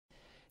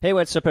Hey,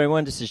 what's up,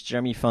 everyone? This is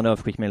Jeremy, founder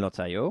of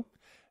QuickMail.io.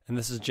 And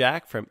this is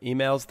Jack from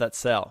Emails That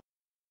Sell.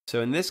 So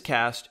in this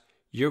cast,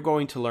 you're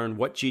going to learn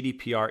what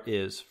GDPR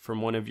is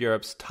from one of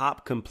Europe's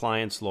top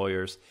compliance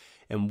lawyers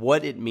and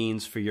what it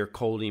means for your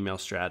cold email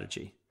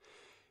strategy.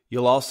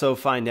 You'll also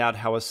find out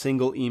how a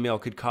single email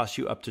could cost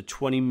you up to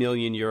 20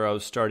 million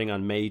euros starting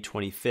on May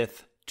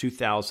 25th,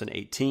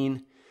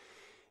 2018.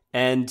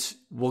 And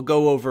we'll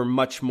go over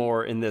much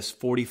more in this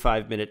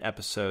 45-minute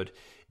episode.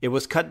 It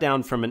was cut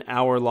down from an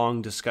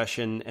hour-long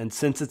discussion, and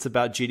since it's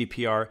about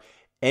GDPR,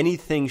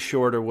 anything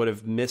shorter would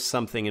have missed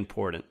something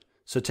important.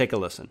 So take a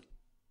listen.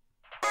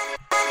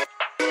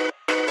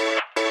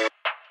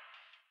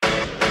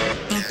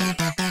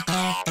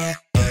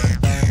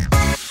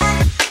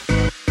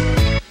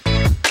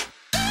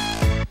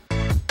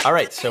 All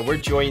right, so we're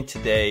joined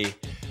today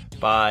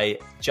by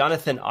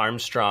Jonathan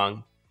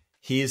Armstrong.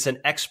 He's an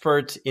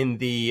expert in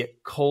the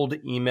cold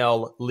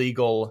email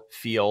legal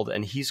field,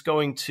 and he's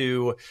going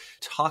to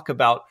talk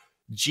about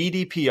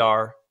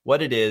GDPR,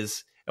 what it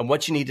is, and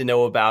what you need to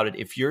know about it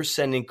if you're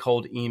sending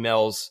cold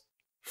emails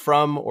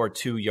from or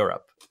to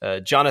Europe.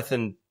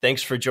 Jonathan,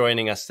 thanks for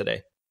joining us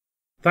today.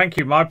 Thank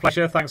you. My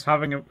pleasure. Thanks for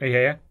having me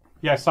here.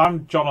 Yes,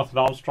 I'm Jonathan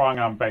Armstrong.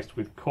 I'm based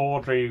with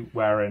Caudry.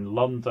 We're in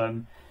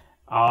London.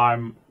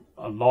 I'm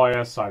a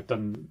lawyer, so I've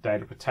done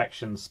data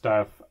protection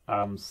stuff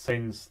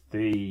since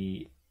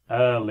the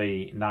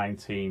early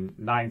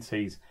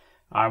 1990s.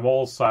 I'm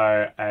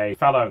also a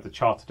fellow of the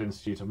Chartered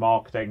Institute of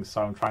Marketing,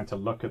 so I'm trying to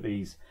look at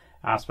these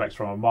aspects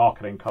from a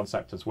marketing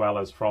concept as well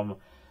as from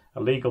a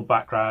legal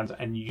background,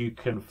 and you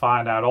can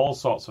find out all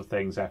sorts of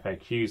things,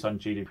 FAQs on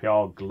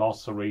GDPR,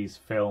 glossaries,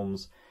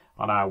 films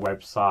on our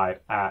website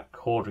at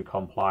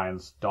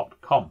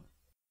caudrycompliance.com.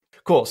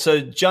 Cool. So,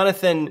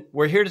 Jonathan,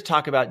 we're here to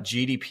talk about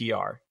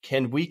GDPR.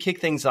 Can we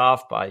kick things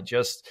off by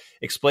just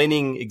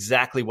explaining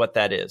exactly what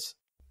that is?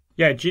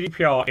 Yeah,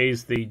 GDPR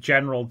is the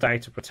General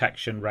Data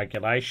Protection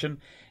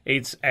Regulation.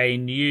 It's a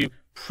new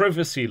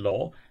privacy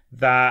law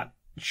that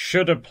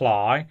should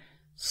apply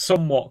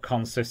somewhat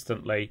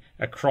consistently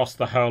across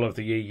the whole of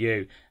the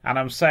EU. And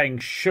I'm saying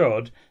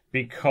should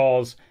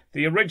because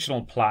the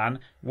original plan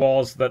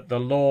was that the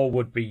law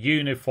would be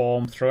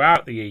uniform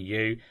throughout the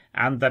EU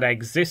and that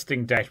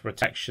existing data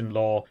protection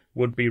law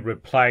would be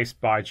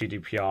replaced by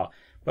GDPR.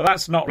 But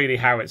that's not really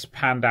how it's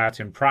panned out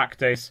in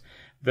practice.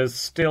 There's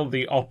still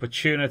the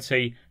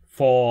opportunity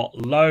for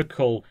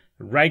local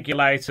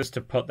regulators to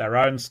put their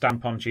own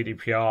stamp on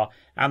GDPR,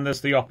 and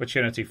there's the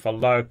opportunity for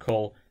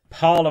local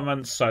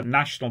parliaments, so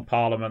national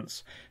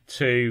parliaments,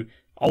 to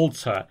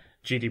alter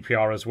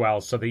GDPR as well.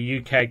 So the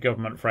UK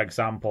government, for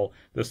example,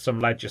 there's some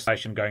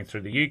legislation going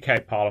through the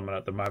UK Parliament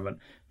at the moment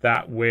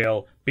that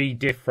will be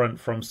different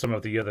from some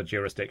of the other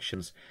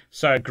jurisdictions.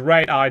 So a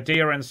great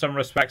idea in some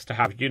respects to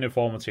have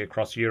uniformity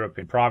across Europe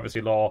in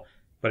privacy law,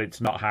 but it's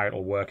not how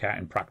it'll work out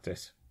in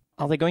practice.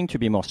 Are they going to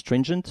be more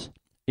stringent?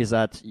 Is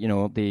that,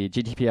 the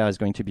GDPR is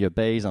going to be a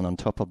base, and on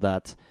top of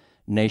that,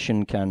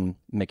 nation can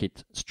make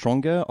it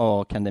stronger,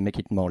 or can they make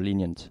it more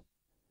lenient?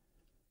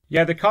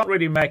 Yeah, they can't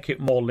really make it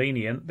more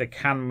lenient. They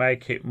can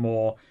make it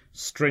more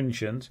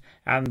stringent.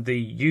 And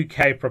the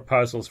UK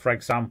proposals, for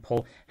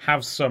example,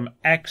 have some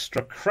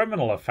extra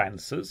criminal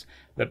offences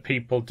that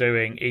people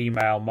doing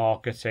email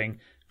marketing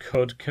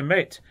could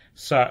commit.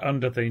 So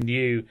under the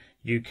new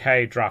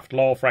UK draft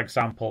law, for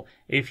example,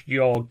 if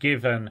you're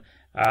given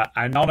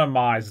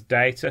anonymized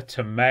data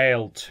to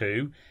mail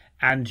to,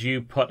 and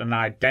you put an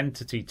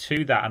identity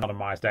to that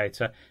anonymized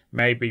data,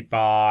 maybe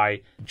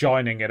by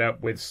joining it up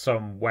with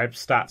some web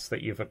stats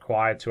that you've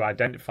acquired to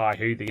identify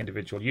who the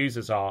individual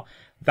users are,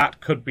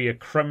 that could be a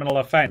criminal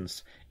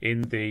offence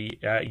in the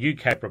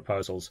UK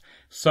proposals.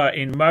 So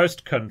in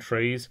most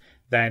countries,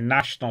 their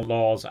national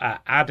laws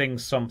are adding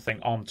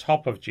something on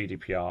top of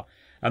GDPR.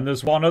 And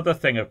there's one other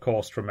thing, of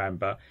course, to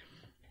remember.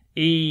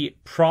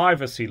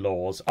 E-privacy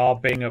laws are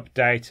being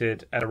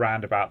updated at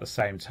around about the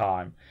same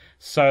time.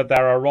 So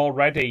there are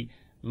already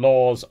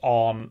laws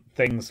on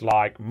things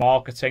like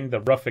marketing, the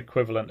rough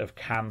equivalent of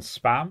canned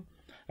spam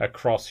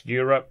across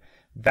Europe.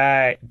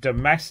 They're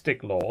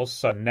domestic laws,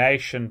 so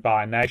nation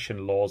by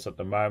nation laws at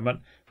the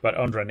moment, but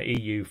under an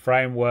EU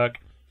framework.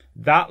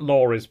 That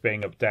law is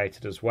being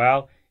updated as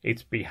well.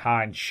 It's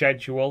behind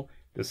schedule.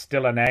 There's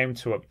still an aim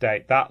to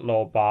update that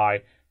law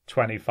by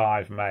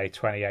 25 May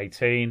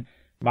 2018.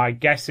 My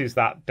guess is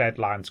that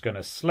deadline's going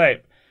to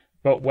slip,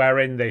 but we're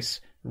in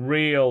this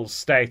real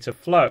state of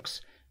flux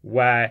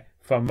where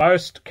for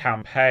most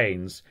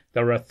campaigns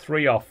there are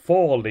 3 or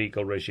 4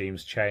 legal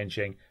regimes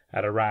changing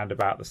at around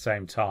about the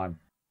same time.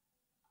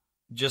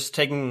 Just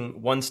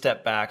taking one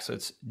step back, so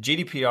it's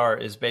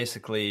GDPR is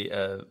basically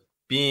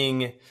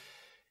being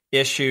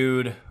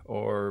issued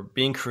or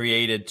being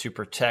created to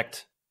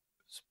protect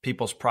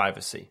people's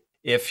privacy.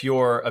 If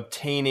you're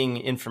obtaining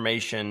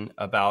information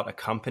about a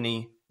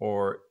company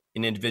or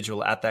an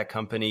individual at that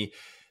company,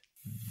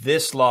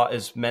 this law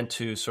is meant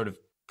to sort of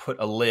put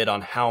a lid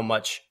on how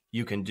much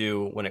you can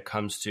do when it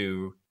comes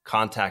to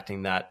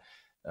contacting that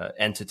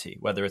entity,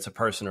 whether it's a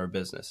person or a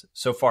business.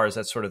 So far, is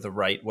that sort of the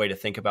right way to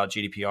think about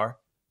GDPR?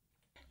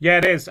 Yeah,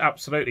 it is,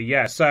 absolutely,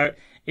 yeah. So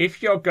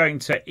if you're going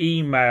to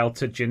email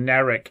to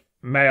generic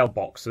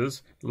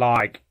mailboxes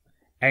like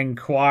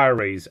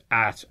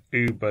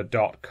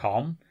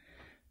enquiries@uber.com,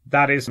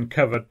 that isn't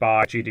covered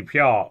by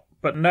GDPR.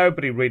 But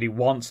nobody really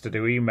wants to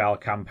do email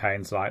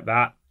campaigns like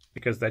that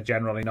because they're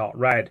generally not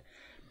read.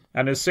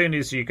 And as soon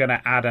as you're going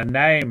to add a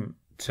name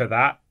to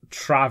that,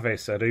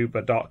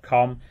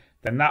 Travis@uber.com,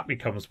 then that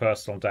becomes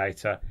personal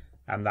data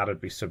and that would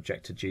be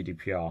subject to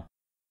GDPR.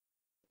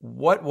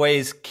 What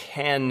ways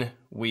can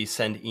we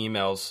send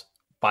emails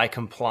by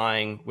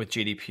complying with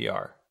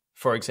GDPR?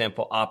 For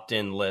example,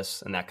 opt-in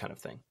lists and that kind of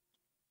thing.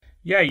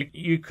 Yeah,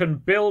 you can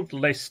build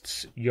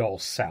lists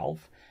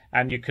yourself,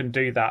 and you can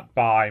do that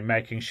by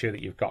making sure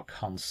that you've got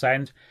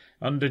consent.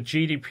 Under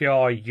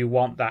GDPR, you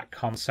want that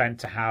consent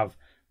to have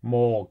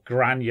more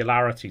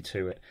granularity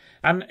to it.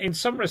 And in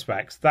some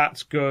respects,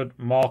 that's good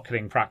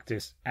marketing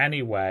practice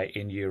anyway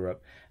in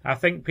Europe. I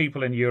think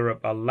people in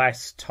Europe are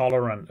less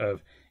tolerant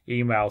of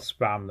email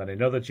spam than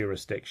in other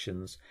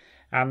jurisdictions.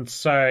 And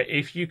so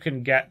if you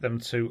can get them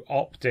to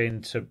opt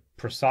in to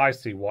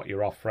precisely what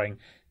you're offering,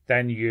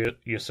 then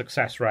your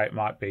success rate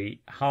might be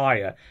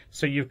higher.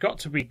 So you've got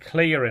to be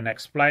clear in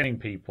explaining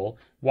people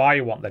why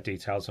you want their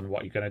details and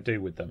what you're going to do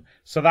with them.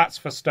 So that's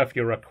for stuff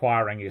you're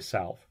acquiring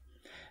yourself.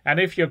 And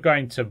if you're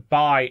going to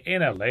buy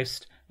in a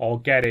list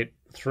or get it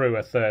through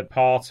a third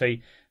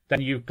party,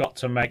 then you've got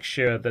to make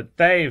sure that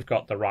they've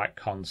got the right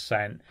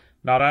consent,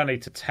 not only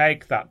to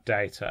take that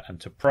data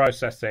and to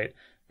process it,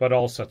 but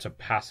also to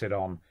pass it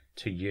on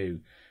to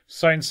you.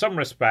 So in some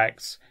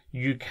respects,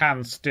 you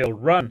can still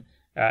run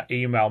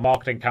email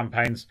marketing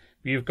campaigns,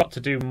 but you've got to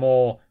do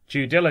more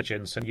due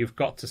diligence and you've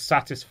got to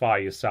satisfy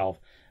yourself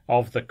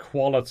of the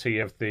quality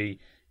of the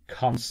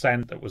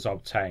consent that was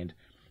obtained.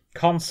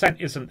 Consent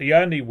isn't the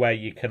only way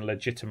you can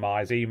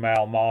legitimize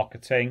email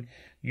marketing.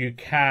 You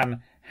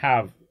can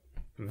have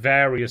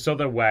various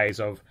other ways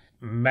of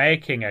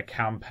making a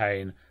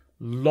campaign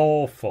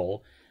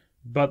lawful,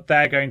 but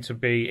they're going to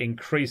be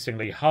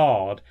increasingly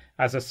hard,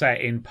 as I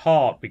say, in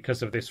part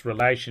because of this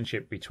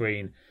relationship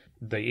between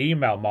the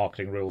email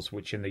marketing rules,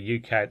 which in the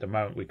UK at the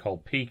moment we call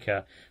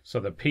PICA, so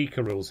the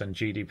PICA rules and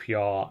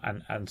GDPR,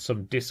 and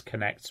some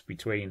disconnects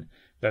between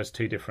those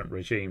two different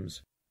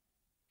regimes.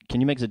 Can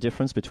you make the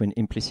difference between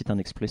implicit and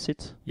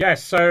explicit?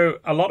 Yes, so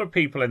a lot of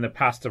people in the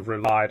past have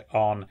relied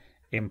on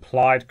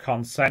implied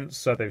consent.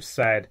 So they've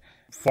said,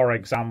 for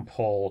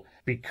example,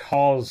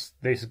 because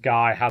this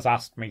guy has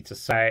asked me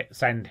to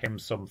send him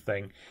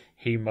something,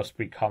 he must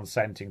be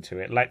consenting to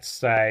it. Let's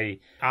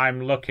say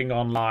I'm looking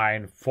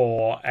online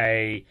for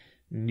a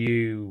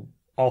new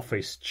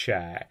office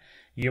chair.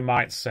 You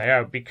might say,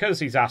 oh, because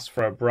he's asked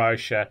for a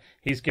brochure,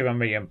 he's given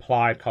me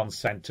implied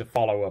consent to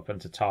follow up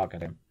and to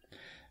target him.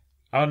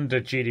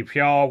 Under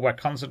GDPR, we're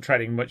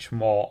concentrating much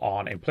more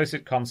on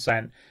implicit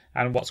consent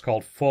and what's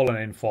called full and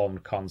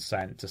informed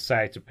consent, to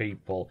say to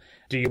people,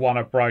 do you want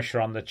a brochure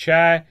on the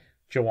chair?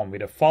 Do you want me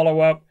to follow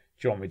up?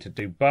 Do you want me to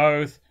do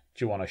both?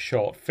 Do you want a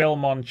short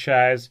film on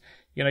chairs?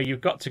 You know, you've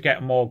got to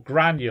get more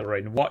granular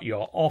in what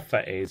your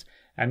offer is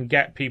and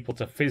get people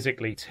to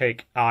physically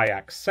tick I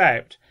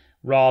accept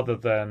rather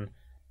than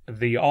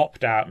the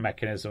opt-out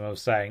mechanism of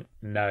saying,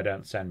 no,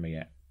 don't send me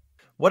it.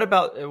 What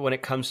about when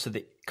it comes to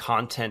the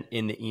content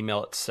in the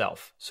email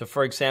itself? So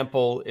for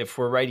example, if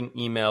we're writing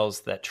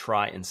emails that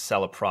try and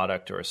sell a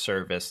product or a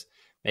service,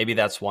 maybe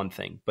that's one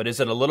thing. But is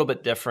it a little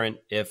bit different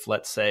if,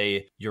 let's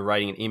say, you're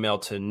writing an email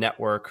to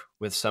network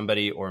with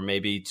somebody or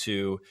maybe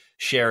to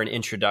share an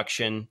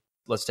introduction?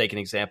 Let's take an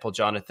example,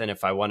 Jonathan.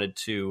 If I wanted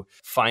to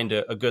find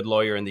a good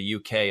lawyer in the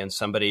UK and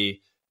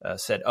somebody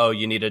said, oh,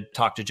 you need to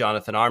talk to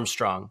Jonathan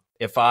Armstrong.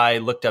 If I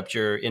looked up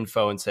your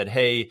info and said,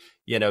 hey,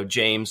 you know,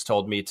 James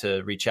told me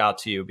to reach out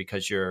to you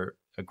because you're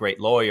a great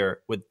lawyer,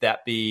 would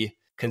that be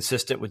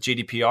consistent with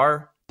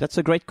GDPR? That's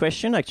a great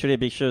question, actually,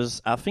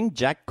 because I think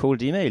Jack cold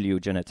emailed you,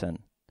 Jonathan.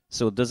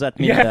 So does that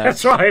mean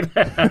that's right.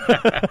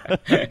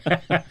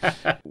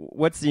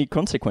 What's the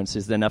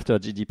consequences then after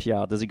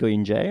GDPR? Does he go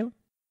in jail?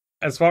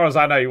 As far as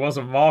I know, he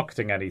wasn't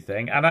marketing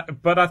anything.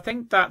 But I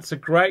think that's a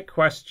great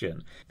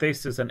question.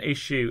 This is an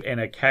issue in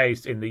a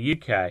case in the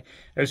UK.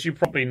 As you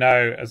probably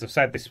know, as I've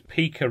said, this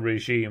PICA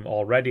regime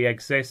already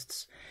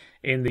exists.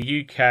 In the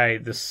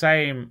UK, the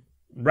same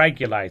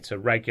regulator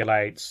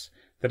regulates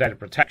the Data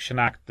Protection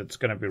Act that's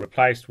going to be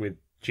replaced with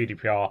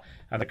GDPR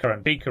and the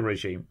current PICA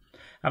regime.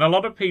 And a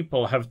lot of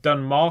people have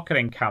done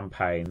marketing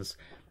campaigns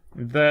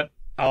that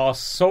are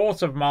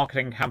sort of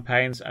marketing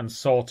campaigns and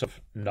sort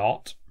of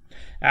not.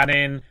 And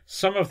in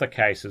some of the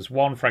cases,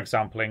 one, for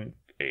example,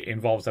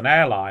 involves an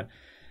airline.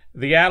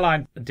 The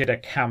airline did a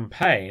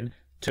campaign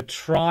to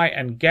try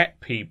and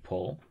get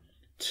people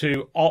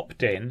to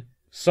opt in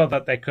so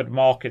that they could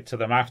market to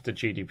them after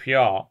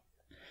GDPR.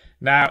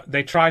 Now,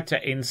 they tried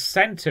to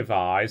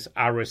incentivize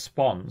our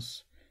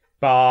response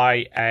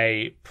by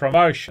a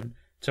promotion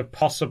to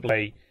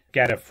possibly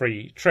get a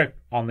free trip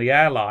on the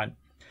airline.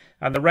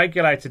 And the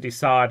regulator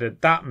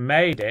decided that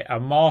made it a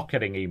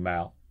marketing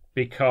email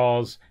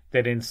because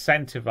they'd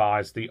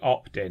incentivized the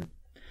opt-in.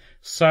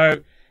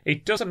 So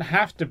it doesn't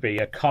have to be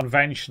a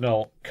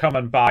conventional come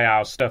and buy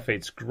our stuff,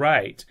 it's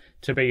great,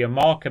 to be a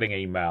marketing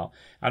email.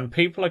 And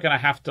people are going to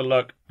have to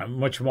look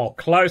much more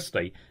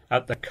closely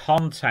at the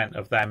content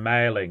of their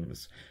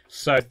mailings.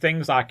 So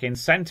things like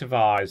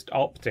incentivized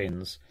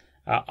opt-ins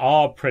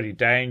are pretty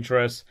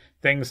dangerous.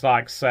 Things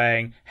like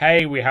saying,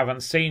 hey, we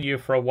haven't seen you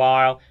for a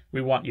while,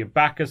 we want you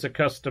back as a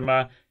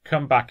customer,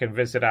 come back and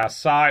visit our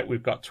site,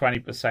 we've got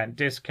 20%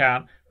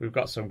 discount, we've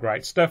got some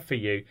great stuff for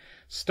you.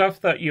 Stuff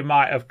that you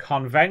might have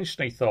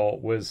conventionally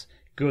thought was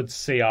good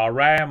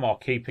CRM or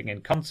keeping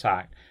in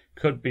contact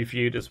could be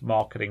viewed as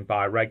marketing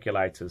by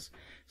regulators.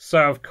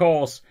 So, of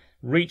course,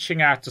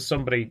 reaching out to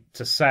somebody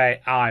to say,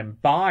 I'm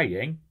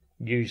buying,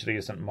 usually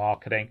isn't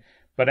marketing,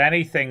 but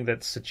anything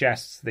that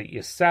suggests that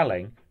you're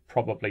selling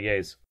probably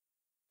is.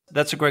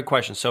 That's a great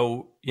question.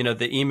 So,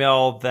 the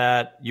email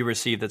that you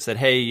received that said,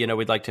 hey,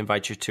 we'd like to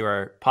invite you to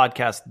our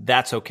podcast,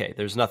 that's okay.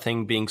 There's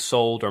nothing being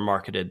sold or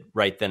marketed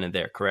right then and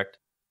there, correct?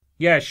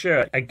 Yeah,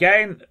 sure.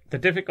 Again, the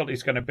difficulty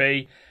is going to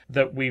be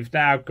that we've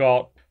now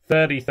got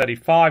 30,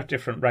 35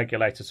 different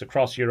regulators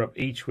across Europe,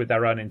 each with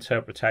their own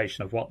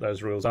interpretation of what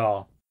those rules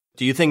are.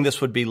 Do you think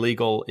this would be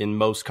legal in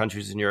most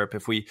countries in Europe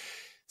if we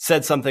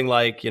said something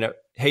like,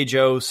 hey,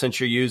 Joe, since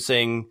you're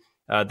using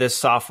this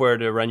software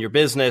to run your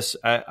business,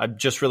 I'm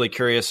just really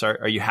curious,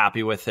 are you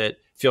happy with it?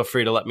 Feel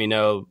free to let me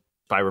know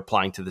by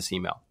replying to this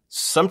email.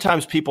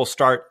 Sometimes people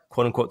start,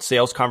 quote unquote,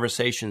 sales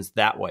conversations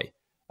that way.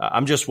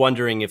 I'm just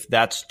wondering if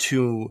that's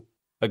too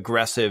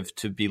aggressive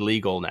to be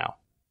legal now.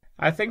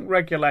 I think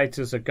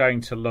regulators are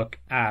going to look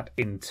at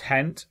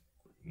intent.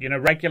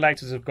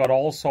 Regulators have got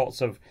all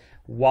sorts of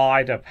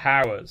wider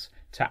powers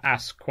to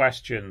ask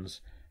questions,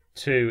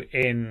 to,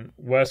 in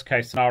worst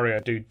case scenario,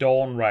 do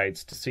dawn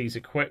raids to seize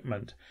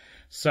equipment.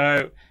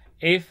 So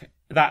if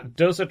that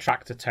does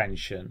attract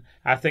attention,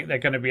 I think they're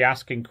going to be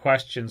asking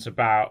questions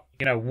about,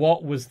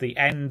 what was the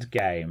end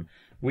game?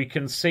 We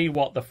can see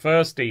what the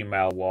first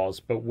email was,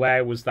 but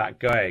where was that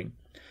going?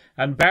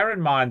 And bear in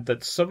mind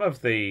that some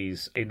of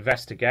these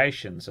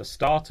investigations are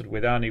started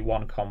with only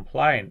one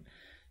complaint.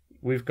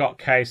 We've got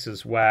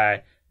cases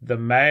where the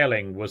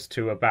mailing was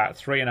to about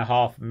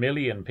 3.5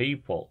 million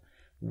people.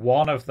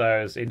 One of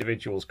those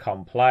individuals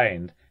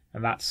complained,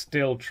 and that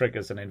still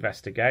triggers an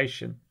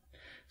investigation.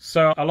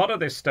 So a lot of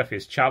this stuff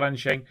is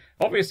challenging.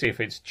 Obviously, if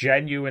it's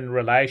genuine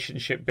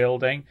relationship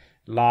building,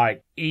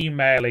 like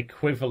email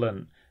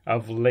equivalent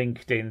of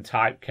LinkedIn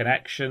type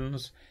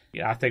connections,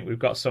 I think we've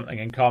got something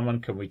in common,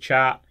 can we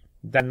chat?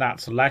 Then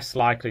that's less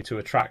likely to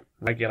attract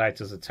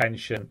regulators'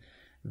 attention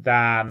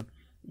than,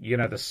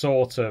 the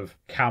sort of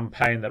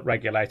campaign that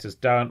regulators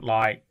don't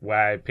like,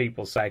 where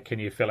people say, can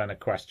you fill in a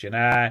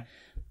questionnaire?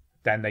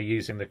 Then they're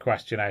using the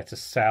questionnaire to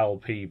sell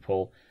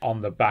people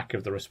on the back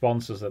of the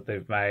responses that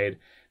they've made.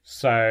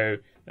 So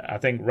I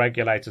think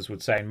regulators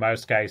would say in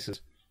most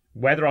cases,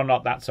 whether or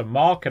not that's a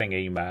marketing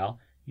email,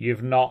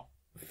 you've not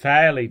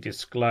fairly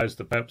disclosed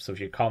the purpose of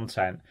your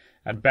content.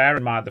 And bear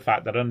in mind the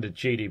fact that under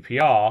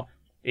GDPR,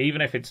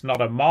 even if it's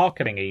not a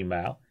marketing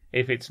email,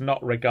 if it's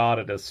not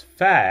regarded as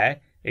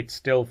fair, it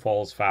still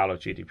falls foul of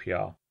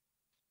GDPR.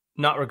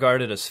 Not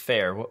regarded as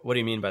fair. What do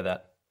you mean by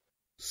that?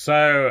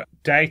 So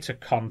data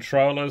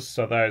controllers,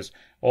 so those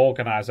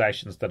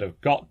organizations that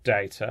have got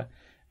data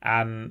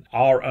and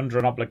are under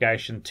an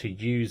obligation to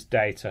use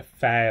data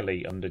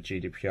fairly under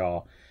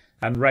GDPR.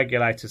 And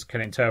regulators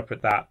can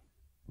interpret that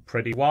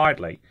pretty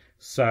widely.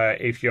 So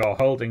if you're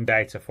holding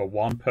data for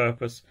one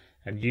purpose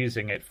and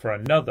using it for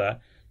another,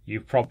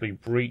 you've probably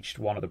breached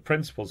one of the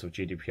principles of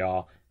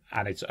GDPR,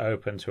 and it's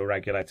open to a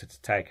regulator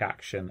to take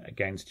action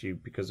against you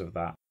because of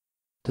that.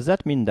 Does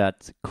that mean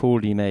that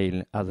cold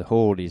email as a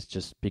whole is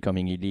just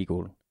becoming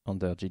illegal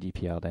under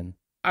GDPR then?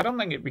 I don't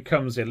think it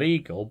becomes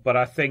illegal, but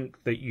I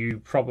think that you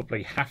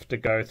probably have to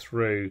go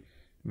through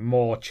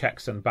more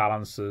checks and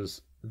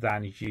balances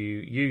than you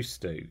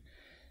used to.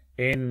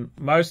 In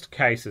most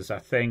cases, I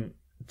think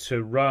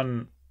to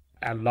run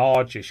a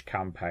largish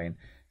campaign,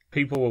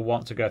 people will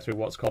want to go through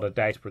what's called a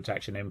data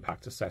protection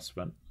impact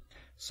assessment.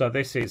 So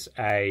this is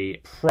a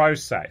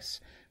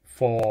process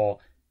for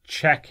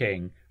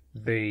checking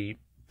the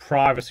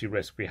privacy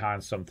risk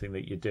behind something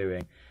that you're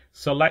doing.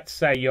 So let's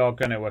say you're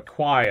going to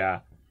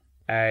acquire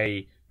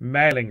a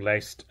mailing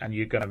list and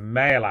you're going to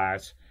mail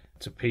out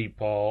to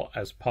people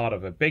as part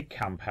of a big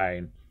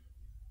campaign.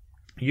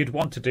 You'd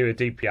want to do a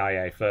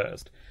DPIA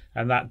first.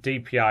 And that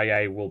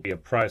DPIA will be a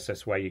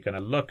process where you're going to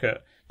look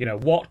at,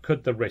 what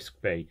could the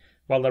risk be?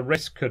 Well, the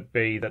risk could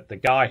be that the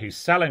guy who's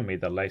selling me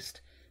the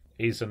list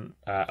isn't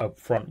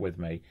upfront with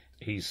me.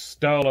 He's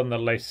stolen the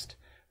list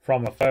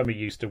from a firm he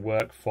used to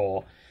work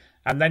for.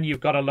 And then you've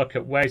got to look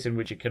at ways in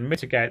which you can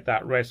mitigate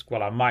that risk.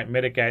 Well, I might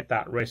mitigate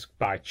that risk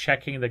by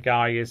checking the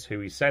guy is who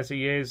he says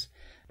he is,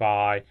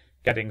 by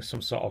getting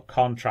some sort of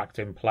contract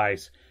in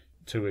place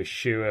to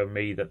assure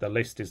me that the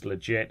list is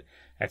legit,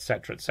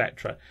 etc.,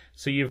 etc.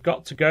 So you've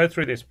got to go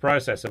through this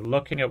process of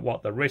looking at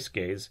what the risk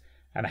is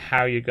and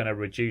how you're going to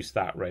reduce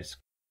that risk.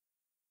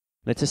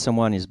 Let's say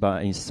someone is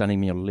selling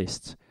me a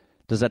list.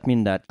 Does that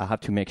mean that I have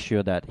to make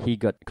sure that he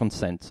got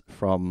consent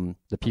from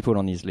the people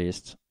on his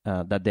list,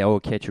 that they're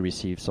okay to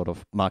receive sort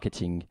of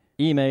marketing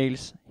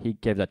emails? He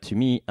gave that to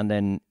me, and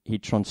then he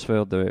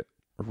transferred the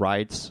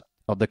rights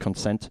of the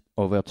consent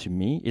over to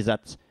me. Is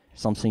that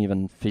something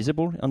even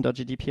feasible under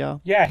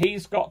GDPR? Yeah,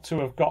 he's got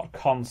to have got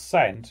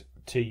consent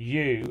to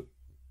you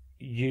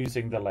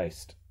using the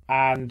list.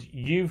 And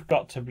you've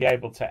got to be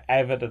able to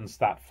evidence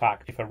that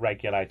fact if a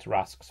regulator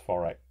asks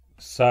for it.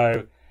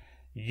 So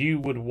you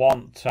would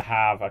want to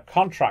have a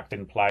contract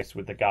in place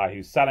with the guy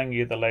who's selling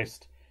you the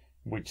list,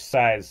 which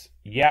says,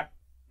 yep,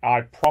 I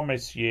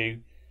promise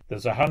you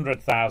there's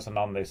 100,000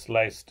 on this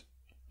list.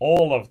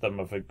 All of them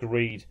have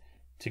agreed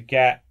to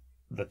get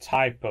the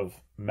type of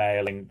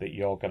mailing that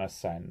you're going to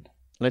send.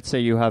 Let's say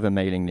you have a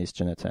mailing list,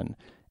 Jonathan,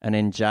 and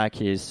then Jack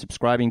is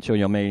subscribing to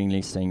your mailing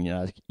list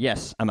saying,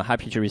 yes, I'm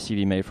happy to receive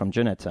email from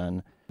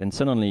Jonathan. Then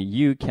suddenly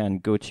you can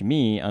go to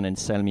me and then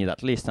sell me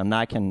that list, and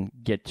I can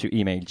get to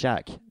email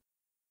Jack.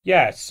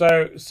 Yeah,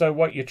 so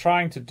what you're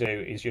trying to do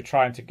is you're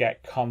trying to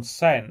get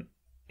consent,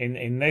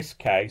 in this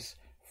case,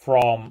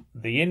 from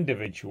the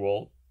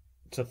individual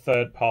to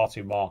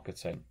third-party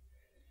marketing.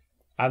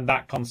 And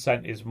that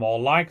consent is more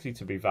likely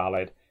to be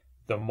valid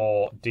the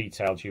more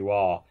detailed you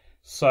are.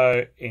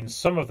 So in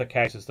some of the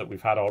cases that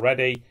we've had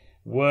already,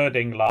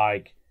 wording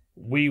like,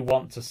 we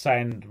want to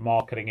send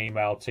marketing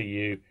email to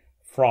you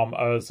from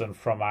us and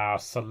from our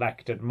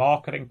selected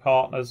marketing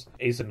partners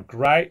isn't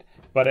great.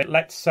 But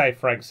let's say,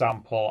 for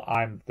example,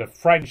 I'm the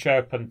French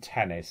Open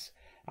tennis.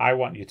 I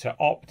want you to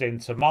opt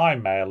into my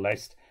mail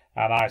list,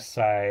 and I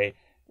say,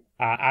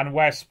 and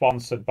we're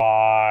sponsored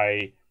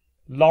by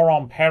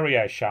Laurent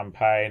Perrier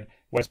Champagne,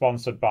 we're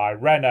sponsored by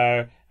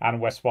Renault, and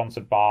we're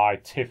sponsored by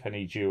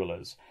Tiffany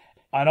Jewelers.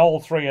 And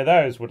all three of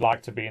those would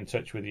like to be in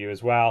touch with you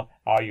as well.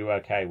 Are you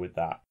okay with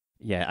that?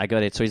 Yeah, I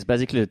got it. So it's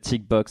basically a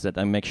tick box that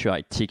I make sure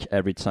I tick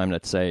every time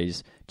that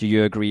says, do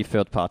you agree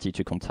third party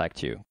to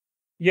contact you?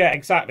 Yeah,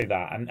 exactly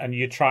that. And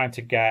you're trying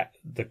to get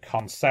the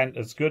consent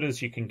as good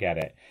as you can get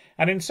it.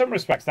 And in some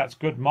respects, that's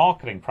good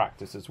marketing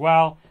practice as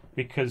well,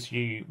 because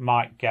you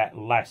might get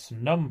less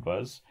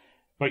numbers,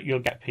 but you'll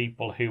get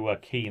people who are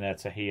keener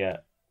to hear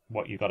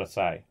what you've got to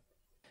say.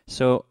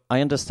 So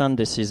I understand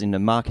this is in the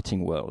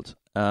marketing world.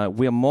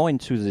 We're more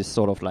into this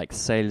sort of like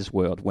sales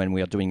world when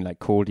we are doing like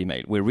cold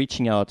email. We're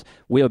reaching out.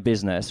 We're a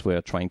business.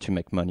 We're trying to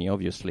make money,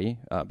 obviously,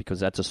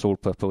 because that's the sole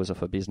purpose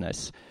of a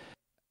business.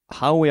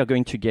 How we are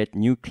going to get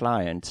new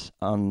clients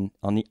on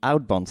the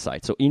outbound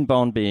side. So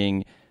inbound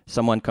being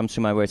someone comes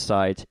to my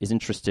website, is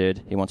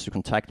interested, he wants to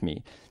contact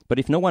me. But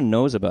if no one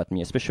knows about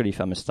me, especially if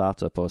I'm a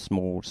startup or a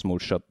small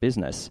shop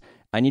business,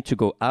 I need to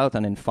go out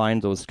and then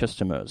find those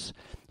customers.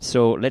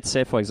 So let's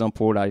say, for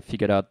example, I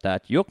figured out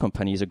that your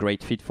company is a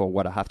great fit for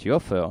what I have to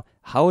offer.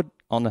 How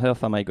on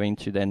earth am I going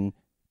to then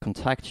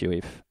contact you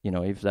if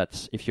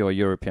you're a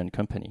European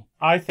company?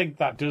 I think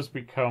that does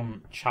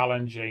become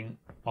challenging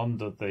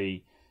under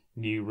the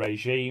new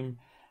regime.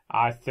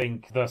 I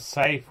think the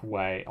safe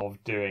way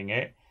of doing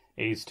it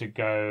is to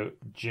go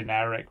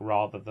generic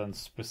rather than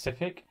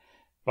specific.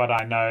 But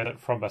I know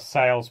that from a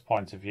sales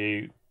point of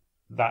view,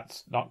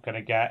 that's not going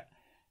to get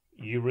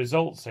you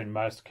results in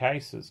most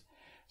cases.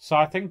 So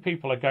I think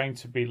people are going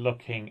to be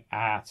looking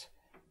at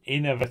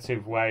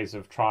innovative ways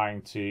of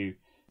trying to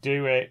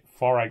do it.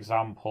 For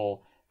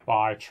example,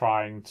 by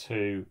trying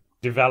to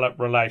develop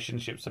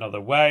relationships in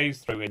other ways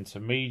through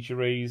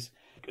intermediaries.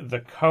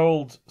 The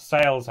cold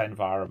sales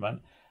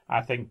environment,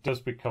 I think, does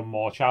become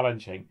more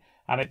challenging.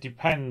 And it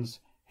depends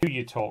who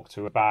you talk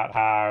to about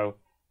how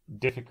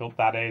difficult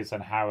that is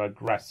and how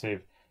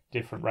aggressive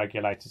different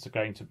regulators are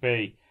going to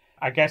be.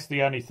 I guess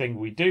the only thing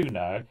we do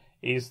know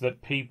is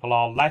that people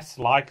are less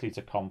likely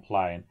to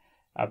complain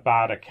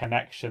about a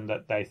connection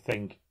that they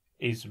think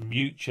is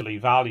mutually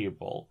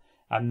valuable,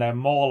 and they're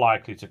more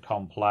likely to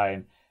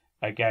complain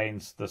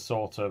against the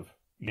sort of,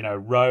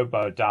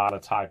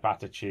 robo-dialer type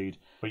attitude.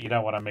 But you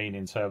know what I mean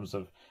in terms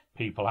of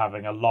people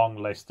having a long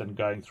list and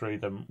going through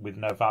them with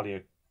no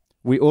value.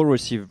 We all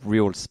receive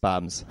real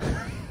spams.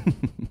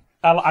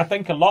 I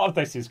think a lot of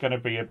this is going to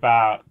be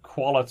about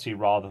quality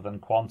rather than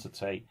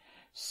quantity.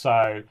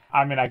 So,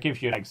 I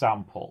give you an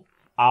example.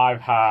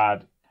 I've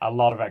had a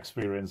lot of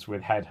experience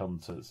with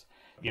headhunters.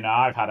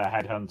 I've had a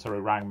headhunter who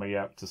rang me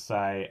up to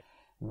say,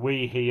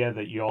 we hear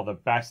that you're the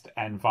best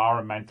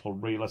environmental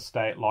real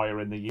estate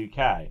lawyer in the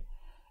UK.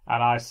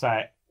 And I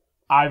say,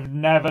 I've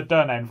never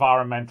done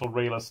environmental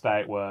real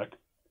estate work,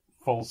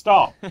 full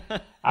stop.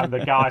 And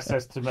the guy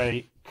says to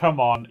me, come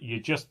on, you're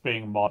just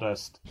being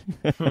modest.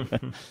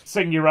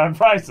 Sing your own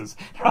praises.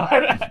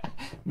 Right?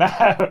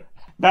 Now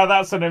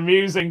that's an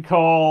amusing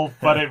call,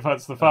 but it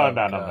puts the phone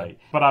down on me.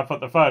 But I put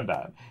the phone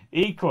down.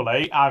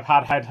 Equally, I've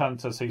had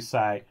headhunters who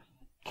say,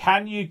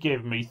 can you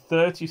give me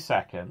 30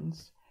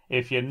 seconds?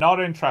 If you're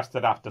not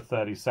interested after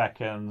 30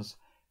 seconds,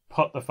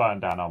 put the phone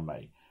down on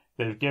me.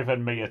 They've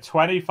given me a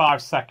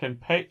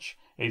 25-second pitch.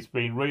 It's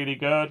been really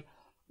good.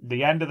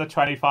 The end of the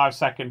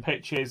 25-second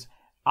pitch is,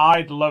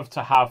 I'd love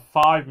to have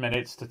 5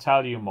 minutes to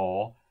tell you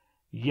more.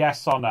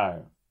 Yes or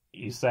no?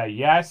 You say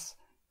yes.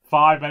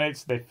 5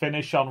 minutes, they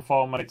finish on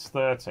 4 minutes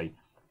 30.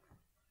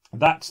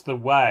 That's the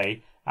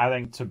way, I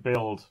think, to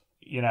build,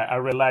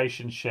 a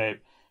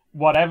relationship,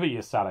 whatever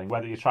you're selling,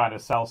 whether you're trying to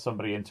sell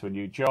somebody into a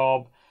new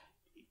job.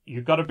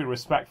 You've got to be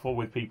respectful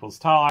with people's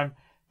time.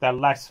 They're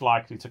less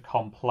likely to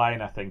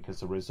complain, I think,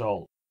 as a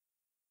result.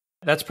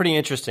 That's pretty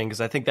interesting,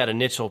 because I think that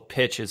initial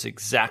pitch is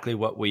exactly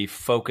what we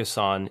focus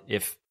on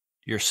if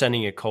you're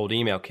sending a cold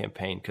email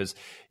campaign, because,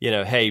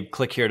 hey,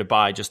 click here to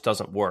buy just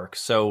doesn't work.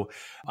 So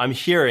I'm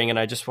hearing, and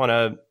I just want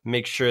to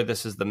make sure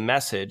this is the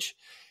message,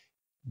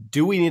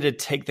 do we need to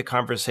take the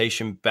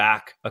conversation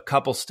back a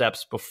couple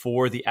steps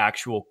before the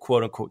actual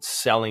quote unquote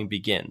selling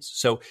begins?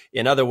 So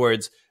in other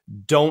words,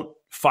 don't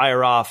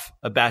fire off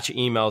a batch of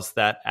emails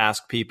that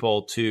ask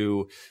people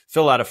to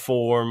fill out a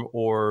form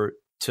or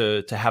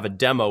to have a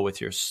demo with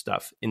your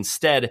stuff.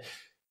 Instead,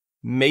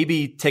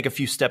 maybe take a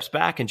few steps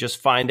back and just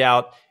find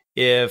out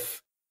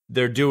if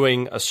they're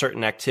doing a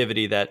certain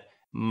activity that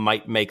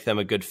might make them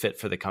a good fit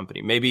for the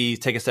company. Maybe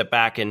take a step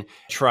back and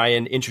try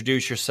and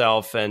introduce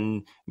yourself,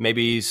 and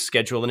maybe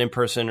schedule an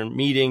in-person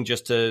meeting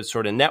just to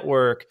sort of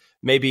network.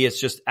 Maybe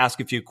it's just ask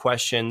a few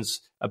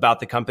questions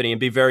about the company and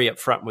be very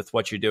upfront with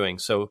what you're doing.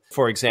 So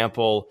for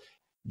example,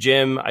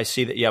 Jim, I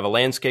see that you have a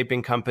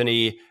landscaping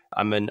company.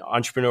 I'm an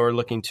entrepreneur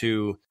looking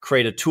to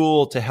create a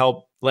tool to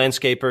help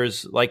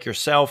landscapers like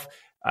yourself.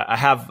 I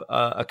have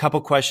a couple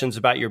questions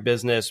about your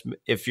business.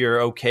 If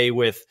you're okay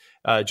with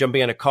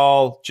jumping on a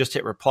call, just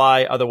hit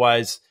reply.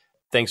 Otherwise,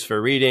 thanks for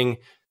reading.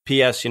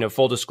 P.S.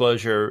 Full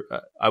disclosure,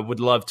 I would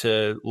love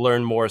to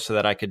learn more so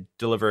that I could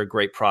deliver a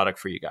great product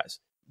for you guys.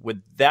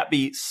 Would that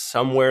be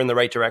somewhere in the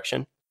right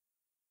direction?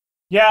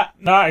 Yeah,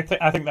 no, I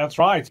think that's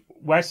right.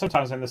 We're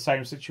sometimes in the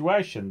same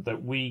situation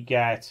that we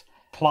get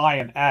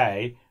client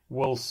A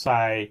will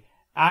say,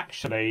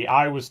 actually,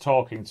 I was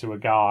talking to a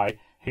guy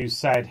who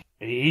said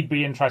he'd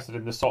be interested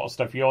in the sort of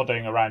stuff you're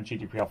doing around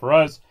GDPR for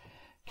us.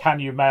 Can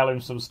you mail him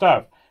some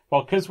stuff?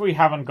 Well, because we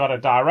haven't got a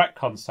direct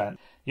consent,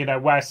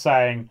 we're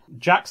saying,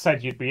 Jack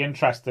said you'd be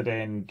interested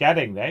in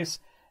getting this.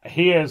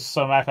 Here's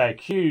some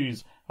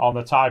FAQs on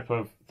the type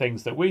of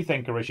things that we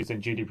think are issues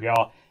in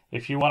GDPR.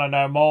 If you want to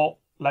know more,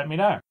 let me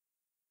know.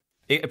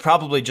 It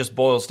probably just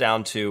boils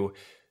down to,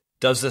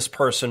 does this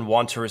person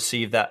want to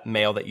receive that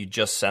mail that you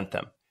just sent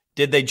them?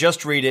 Did they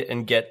just read it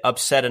and get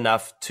upset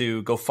enough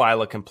to go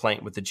file a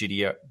complaint with the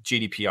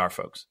GDPR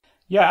folks?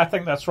 Yeah, I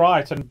think that's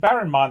right. And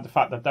bear in mind the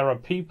fact that there are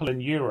people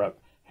in Europe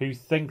who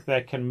think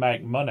they can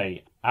make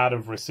money out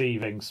of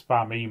receiving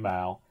spam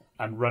email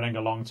and running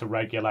along to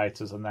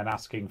regulators and then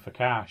asking for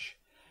cash.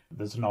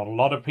 There's not a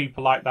lot of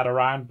people like that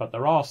around, but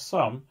there are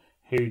some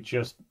who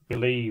just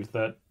believe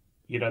that,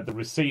 the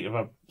receipt of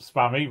a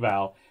spam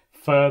email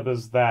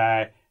furthers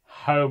their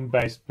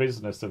home-based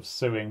business of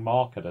suing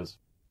marketers.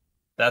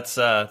 That's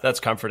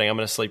comforting. I'm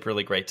going to sleep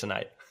really great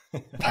tonight.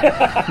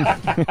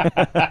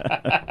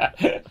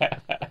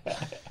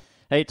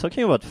 Hey,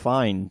 talking about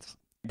fines,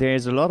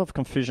 there's a lot of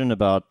confusion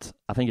about,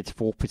 I think it's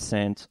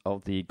 4%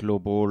 of the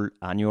global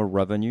annual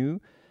revenue,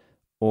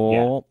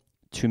 or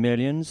 2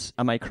 millions.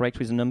 Am I correct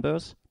with the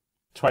numbers?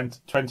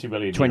 20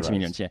 million 20 euros.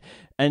 millions, yeah.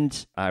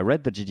 And I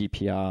read the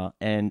GDPR,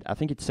 and I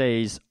think it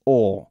says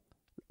or.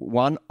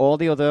 One or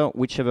the other,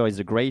 whichever is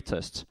the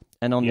greatest.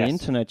 And on the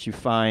internet, you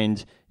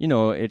find,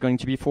 it's going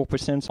to be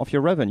 4% of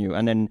your revenue.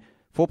 And then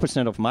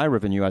 4% of my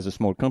revenue as a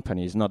small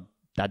company is not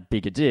that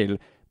big a deal,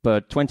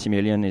 but 20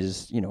 million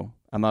is,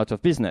 I'm out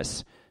of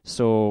business.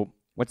 So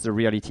what's the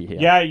reality here?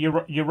 Yeah,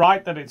 you're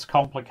right that it's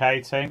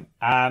complicating,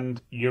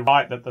 and you're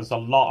right that there's a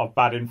lot of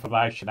bad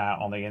information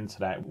out on the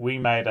internet. We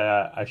made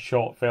a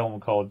short film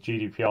called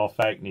GDPR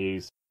Fake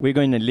News. We're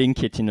going to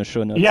link it in the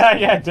show notes.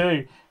 Yeah,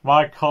 do.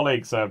 My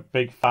colleague's a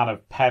big fan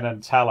of Penn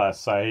and Teller,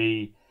 so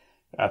he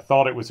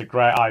thought it was a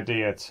great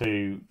idea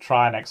to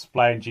try and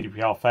explain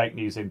GDPR fake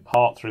news in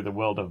part through the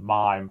world of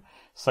mime.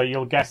 So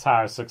you'll guess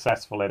how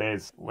successful it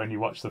is when you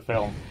watch the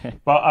film.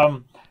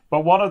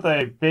 But one of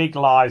the big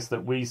lies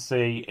that we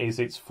see is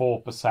it's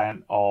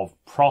 4% of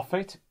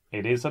profit.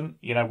 It isn't.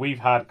 We've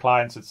had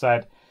clients that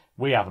said,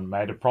 we haven't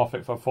made a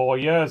profit for 4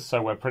 years,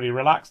 so we're pretty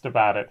relaxed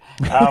about it.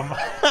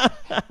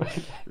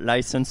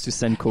 License to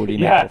send cold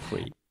email for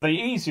free. The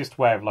easiest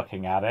way of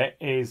looking at it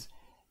is,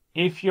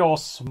 if you're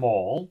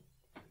small,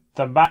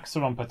 the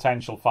maximum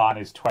potential fine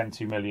is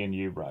 20 million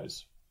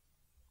euros.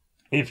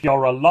 If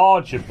you're a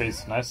larger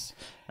business,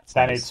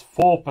 then it's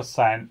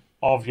 4%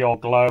 of your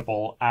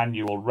global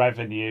annual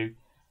revenue.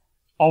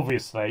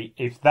 Obviously,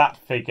 if that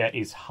figure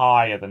is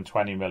higher than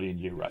 20 million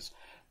euros.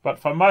 But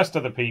for most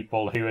of the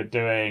people who are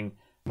doing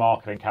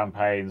marketing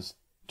campaigns,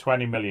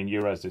 20 million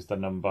euros is the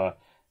number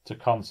to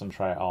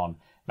concentrate on.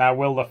 Now,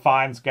 will the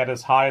fines get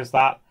as high as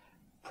that?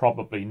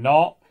 Probably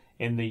not.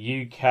 In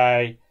the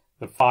UK,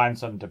 the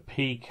fines under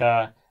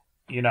PICA,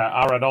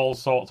 are at all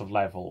sorts of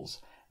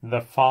levels.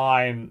 The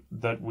fine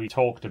that we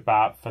talked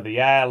about for the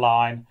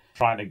airline,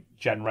 trying to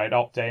generate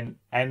opt-in,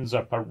 ends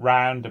up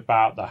around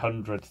about the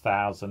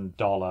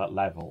 $100,000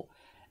 level.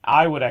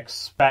 I would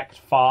expect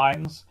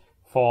fines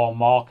for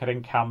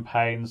marketing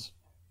campaigns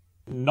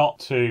not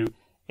to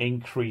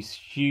increase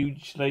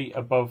hugely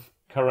above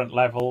current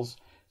levels.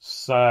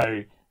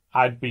 So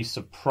I'd be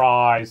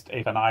surprised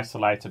if an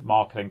isolated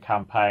marketing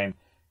campaign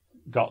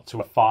got to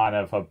a fine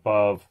of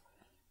above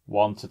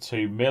 1 to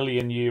 2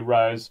 million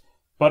euros.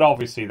 But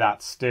obviously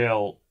that's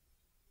still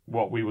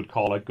what we would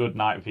call a good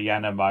night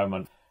Vienna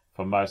moment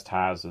for most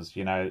houses.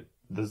 You know,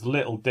 there's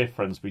little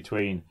difference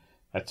between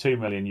a 2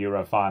 million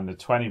euro fine and a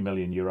 20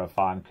 million euro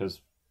fine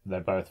because they're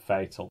both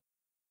fatal.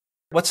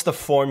 What's the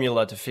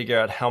formula to figure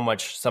out how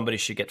much somebody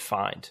should get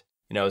fined?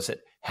 You know, is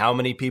it how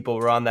many people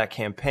were on that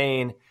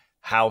campaign?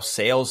 How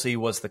salesy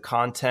was the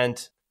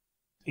content?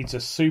 It's a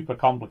super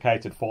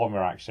complicated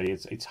formula, actually.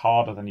 It's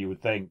harder than you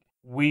would think.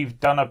 We've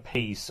done a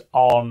piece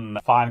on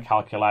fine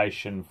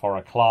calculation for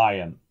a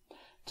client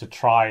to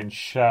try and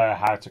show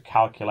how to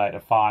calculate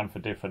a fine for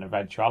different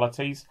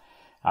eventualities.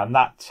 And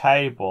that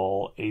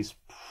table is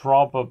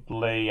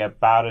probably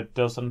about a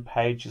dozen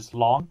pages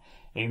long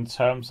in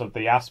terms of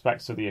the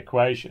aspects of the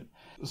equation.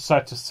 So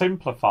to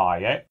simplify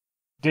it,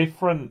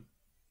 different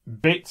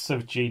bits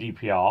of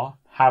GDPR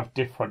have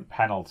different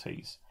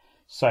penalties.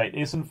 So it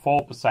isn't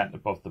 4%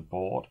 above the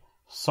board.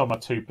 Some are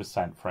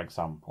 2%, for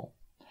example.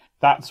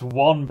 That's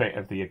one bit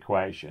of the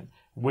equation.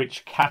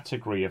 Which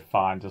category of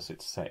fine does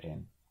it sit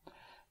in?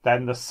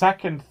 Then the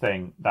second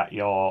thing that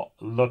you're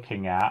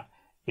looking at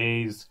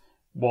is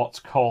what's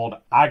called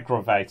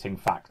aggravating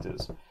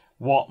factors.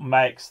 What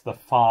makes the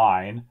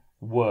fine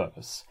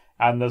worse?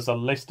 And there's a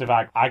list of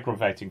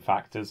aggravating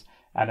factors,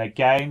 and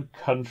again,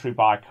 country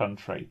by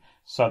country.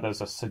 So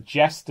there's a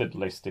suggested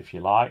list, if you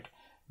like,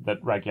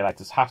 that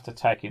regulators have to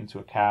take into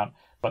account,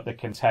 but they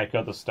can take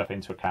other stuff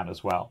into account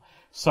as well.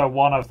 So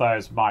one of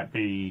those might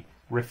be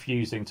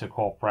refusing to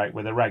cooperate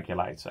with a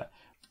regulator,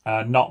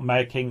 not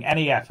making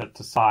any effort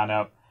to sign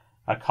up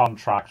a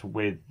contract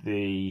with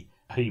the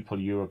people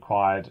you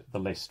acquired the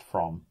list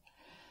from.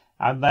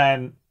 And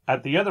then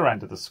at the other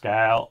end of the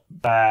scale,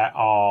 there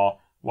are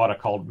what are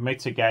called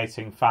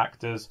mitigating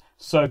factors,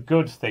 so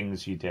good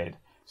things you did.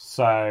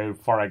 So,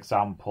 for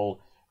example,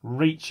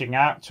 reaching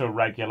out to a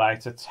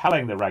regulator,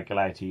 telling the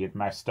regulator you'd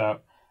messed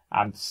up,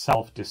 and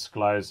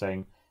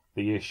self-disclosing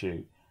the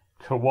issue,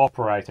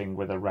 cooperating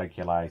with a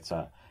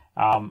regulator,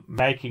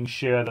 making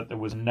sure that there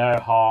was no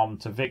harm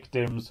to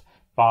victims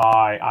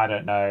by, I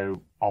don't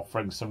know,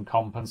 offering some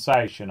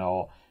compensation.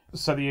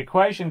 So the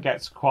equation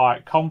gets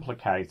quite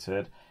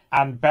complicated,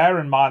 and bear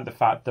in mind the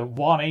fact that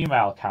one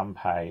email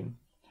campaign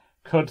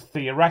could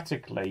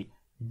theoretically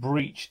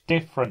breach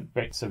different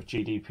bits of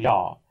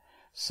GDPR.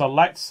 So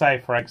let's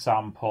say, for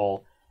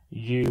example,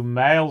 you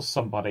mail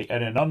somebody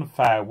in an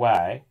unfair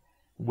way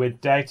with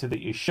data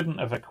that you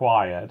shouldn't have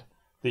acquired,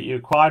 that you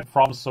acquired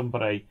from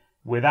somebody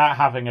without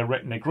having a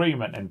written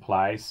agreement in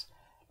place,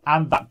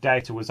 and that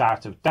data was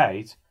out of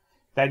date,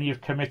 then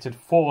you've committed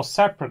 4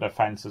 separate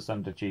offences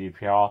under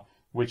GDPR,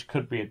 which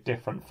could be at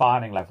different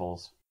fining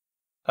levels.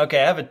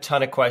 Okay, I have a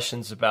ton of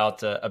questions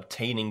about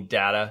obtaining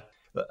data.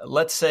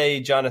 Let's say,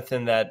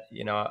 Jonathan, that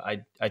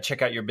I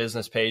check out your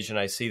business page and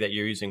I see that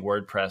you're using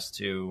WordPress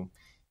to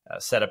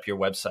set up your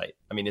website.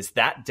 I mean, is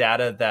that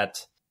data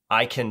that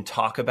I can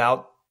talk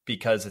about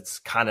because it's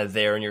kind of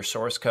there in your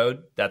source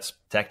code that's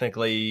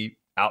technically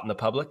out in the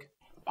public?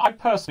 I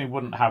personally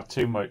wouldn't have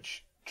too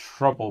much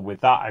trouble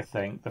with that, I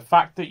think. The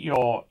fact that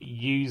you're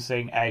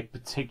using a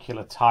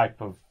particular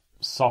type of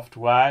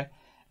software,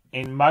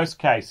 in most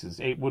cases,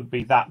 it would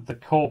be that the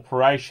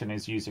corporation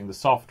is using the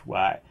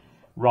software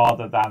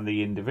rather than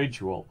the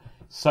individual.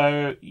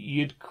 So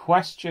you'd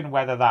question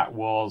whether that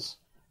was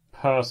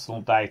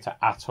personal data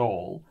at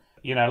all.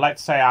 You know,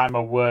 let's say I'm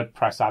a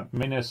WordPress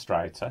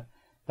administrator,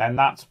 then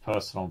that's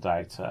personal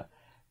data.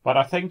 But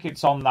I think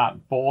it's on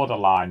that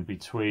borderline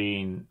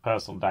between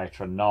personal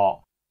data and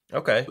not.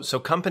 Okay, so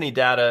company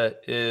data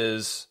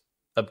is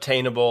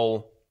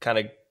obtainable, kind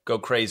of go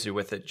crazy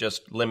with it,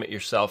 just limit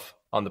yourself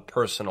on the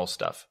personal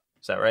stuff.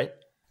 Is that right?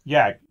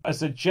 Yeah,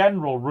 as a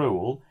general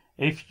rule,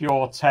 if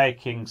you're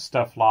taking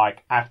stuff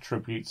like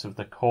attributes of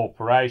the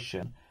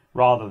corporation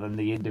rather than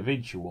the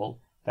individual,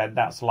 then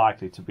that's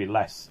likely to be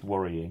less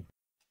worrying.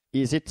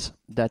 Is it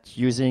that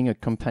using a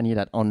company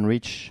that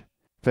enrich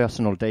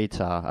personal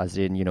data, as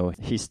in,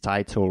 his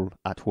title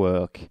at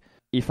work,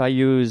 if I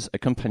use a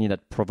company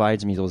that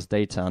provides me those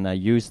data and I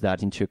use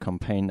that into a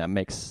campaign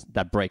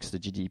that breaks the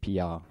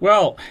GDPR?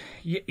 Well,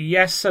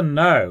 yes and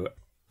no.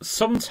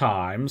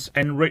 Sometimes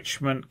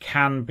enrichment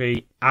can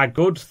be a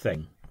good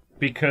thing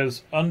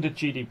because under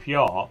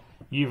GDPR,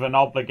 you've an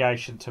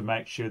obligation to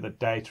make sure that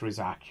data is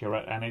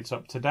accurate and it's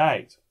up to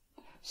date.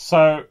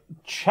 So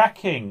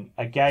checking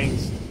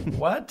against...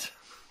 What?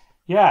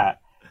 Yeah.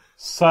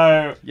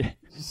 So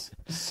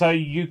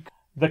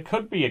there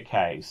could be a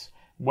case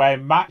where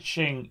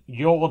matching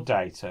your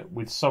data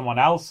with someone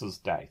else's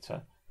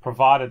data,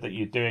 provided that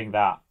you're doing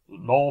that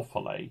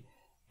lawfully,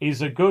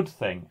 is a good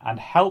thing and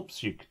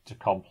helps you to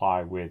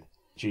comply with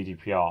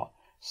GDPR.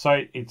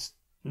 So it's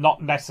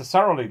not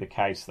necessarily the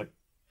case that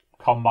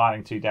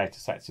combining 2 data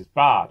sets is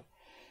bad.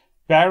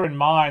 Bear in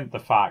mind the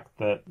fact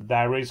that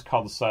there is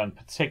concern,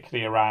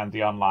 particularly around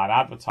the online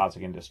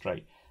advertising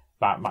industry,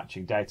 about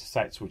matching data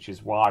sets, which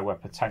is why we're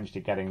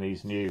potentially getting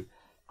these new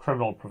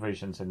criminal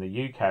provisions in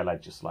the UK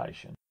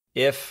legislation.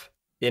 if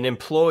an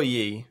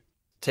employee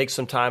takes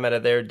some time out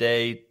of their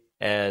day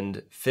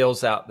and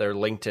fills out their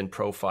LinkedIn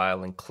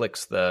profile and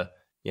clicks the,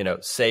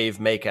 save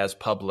make as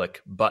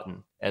public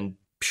button, and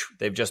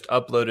they've just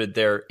uploaded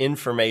their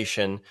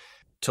information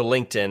to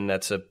LinkedIn,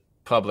 that's a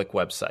public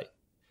website.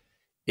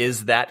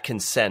 Is that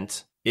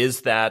consent?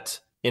 Is that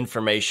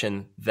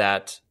information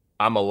that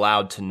I'm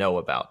allowed to know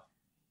about?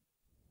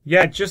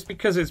 Yeah, just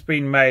because it's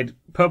been made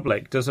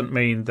public doesn't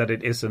mean that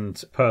it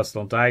isn't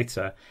personal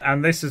data.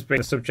 And this has been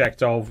the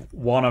subject of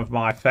one of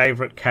my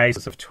favourite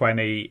cases of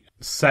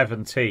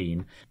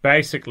 2017.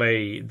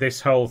 Basically, this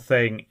whole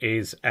thing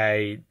is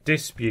a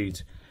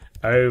dispute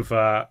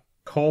over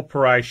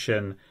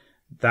corporation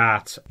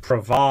that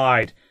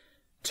provide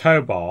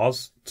tow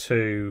bars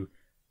to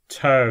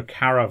tow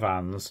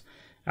caravans,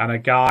 and a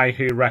guy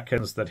who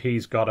reckons that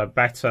he's got a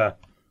better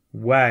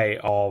way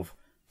of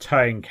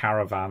towing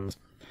caravans.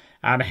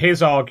 And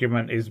his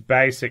argument is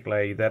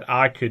basically that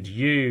I could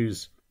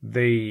use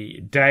the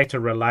data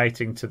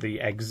relating to the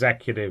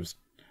executives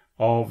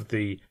of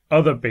the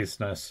other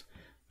business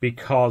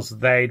because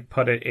they'd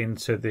put it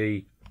into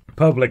the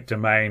public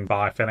domain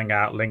by filling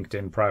out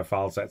LinkedIn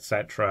profiles,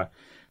 etc.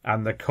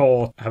 And the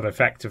court have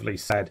effectively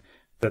said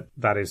that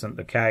that isn't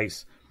the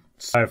case.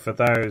 So for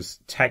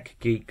those tech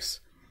geeks,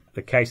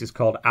 the case is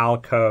called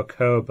Alco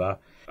Koba.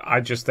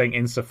 I just think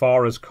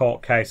insofar as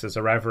court cases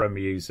are ever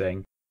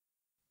amusing.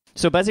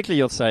 So basically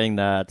you're saying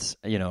that,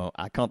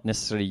 I can't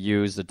necessarily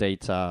use the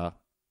data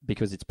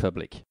because it's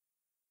public.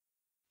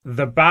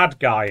 The bad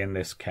guy in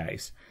this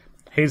case,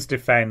 his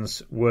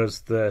defense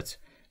was that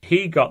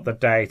he got the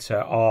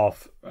data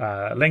off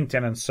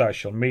LinkedIn and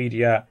social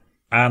media,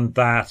 and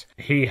that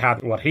he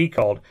had what he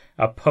called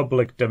a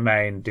public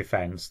domain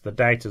defense. The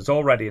data's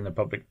already in the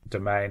public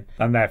domain,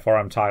 and therefore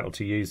I'm entitled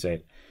to use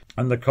it.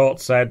 And the court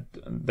said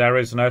there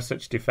is no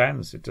such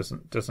defense. It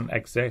doesn't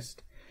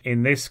exist.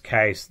 In this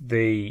case,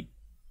 the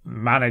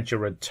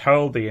manager had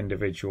told the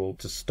individual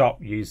to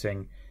stop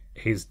using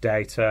his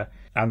data,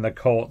 and the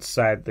court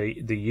said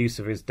the use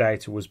of his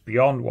data was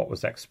beyond what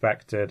was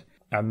expected,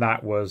 and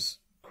that was,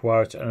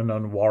 quote, an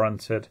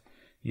unwarranted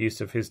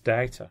use of his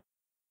data.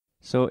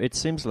 So it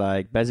seems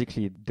like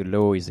basically the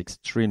law is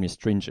extremely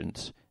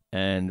stringent,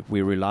 and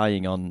we're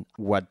relying on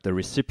what the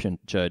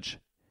recipient judge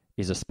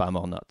is a spam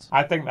or not.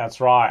 I think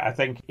that's right. I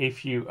think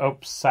if you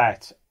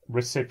upset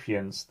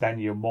recipients, then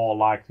you're more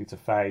likely to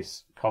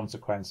face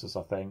consequences,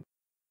 I think.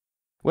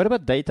 What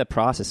about data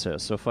processors?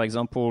 So for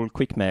example,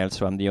 QuickMail,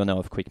 so I'm the owner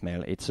of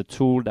QuickMail. It's a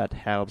tool that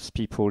helps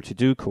people to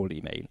do cold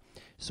email.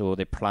 So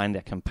they plan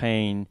their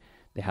campaign,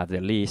 they have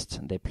their list,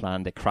 they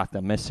craft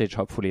their message,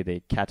 hopefully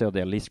they cater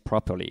their list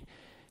properly,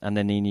 and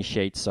then they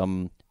initiate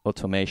some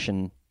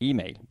automation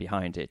email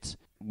behind it.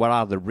 What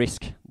are the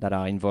risks that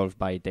are involved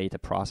by data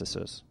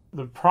processors?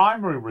 The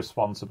primary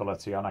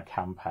responsibility on a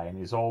campaign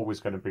is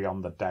always going to be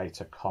on the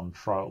data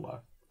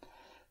controller.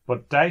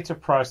 But data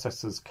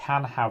processors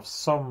can have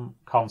some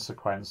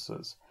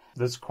consequences.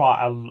 There's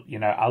quite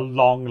a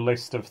long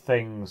list of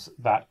things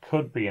that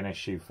could be an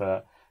issue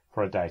for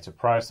a data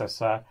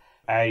processor.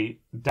 A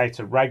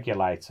data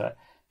regulator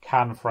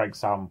can, for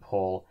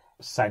example,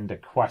 send a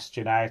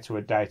questionnaire to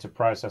a data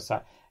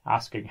processor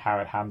asking how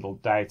it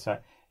handled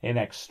data. In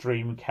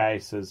extreme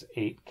cases,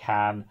 it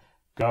can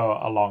go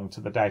along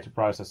to the data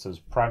processor's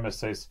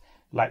premises.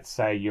 Let's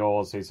say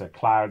yours is a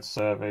cloud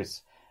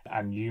service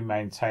and you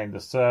maintain the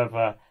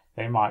server.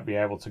 They might be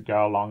able to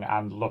go along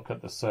and look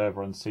at the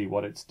server and see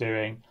what it's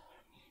doing.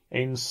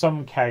 In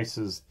some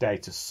cases,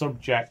 data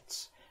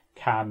subjects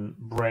can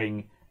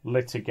bring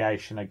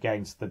litigation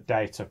against the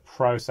data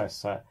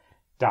processor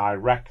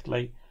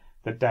directly.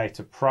 The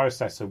data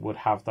processor would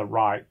have the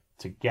right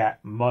to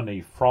get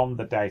money from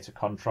the data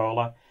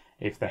controller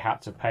if they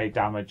had to pay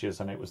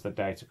damages and it was the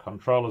data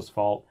controller's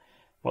fault,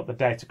 but the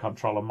data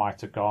controller might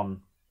have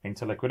gone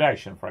into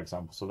liquidation, for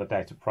example, so the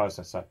data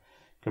processor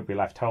could be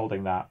left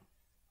holding that.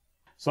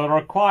 So there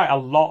are quite a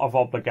lot of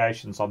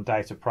obligations on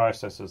data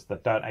processors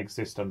that don't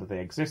exist under the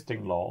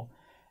existing law,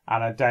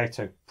 and a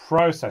data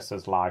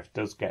processor's life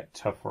does get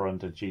tougher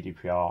under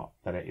GDPR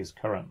than it is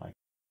currently.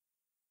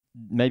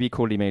 Maybe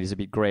cold email is a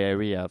bit gray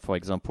area, for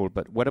example,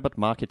 but what about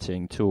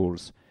marketing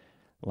tools?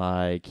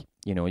 Like,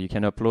 you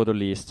can upload a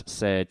list,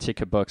 say,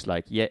 tick a box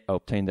like, yeah,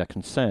 obtain their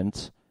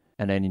consent,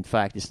 and then in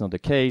fact it's not the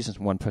case,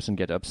 one person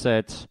get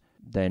upset,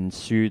 then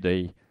sue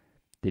the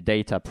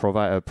data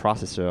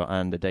processor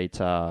and the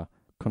data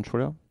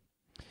controller.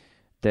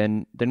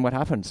 Then what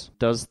happens?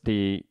 Does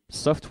the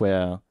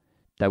software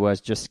that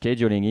was just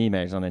scheduling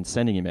emails and then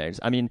sending emails,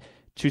 I mean,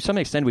 to some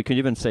extent we could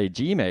even say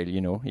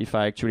Gmail, if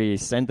I actually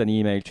send an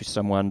email to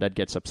someone that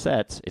gets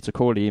upset, it's a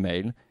cold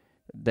email,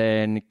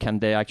 then can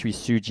they actually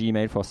sue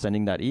Gmail for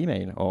sending that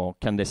email? Or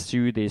can they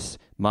sue this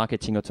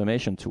marketing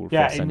automation tool for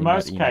sending that email? Yeah, in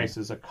most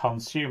cases, a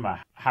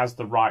consumer has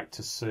the right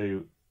to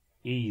sue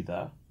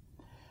either.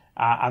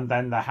 And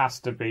then there has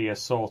to be a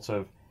sort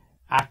of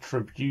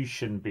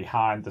attribution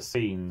behind the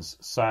scenes.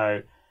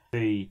 So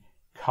the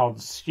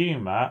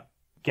consumer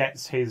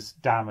gets his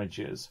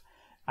damages,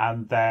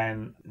 and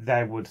then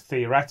there would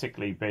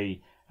theoretically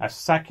be a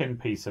second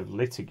piece of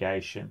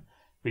litigation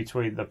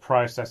between the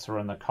processor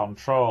and the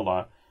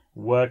controller,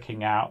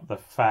 working out the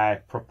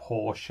fair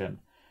proportion.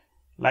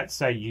 Let's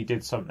say you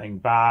did something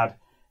bad,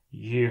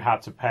 you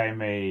had to pay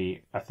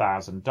me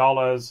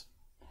 $1,000,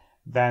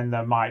 then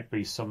there might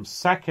be some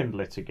second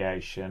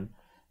litigation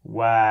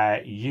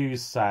where you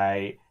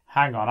say,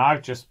 hang on,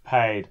 I've just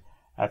paid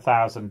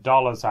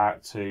 $1,000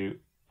 out to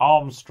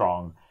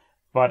Armstrong,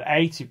 but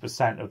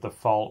 80% of the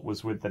fault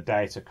was with the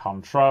data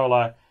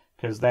controller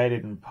because they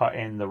didn't put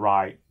in the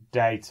right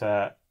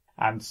data,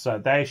 and so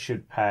they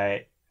should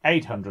pay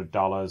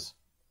 $800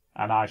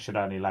 and I should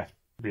only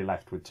be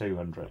left with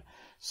 $200.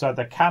 So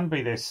there can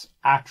be this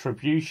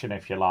attribution,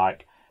 if you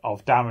like,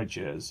 of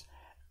damages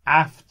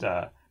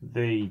after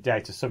the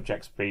data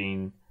subject's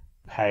been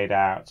paid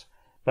out.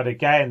 But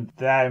again,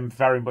 they're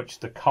very much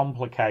the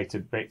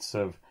complicated bits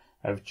of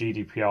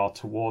GDPR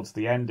towards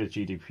the end of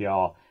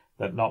GDPR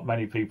that not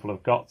many people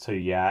have got to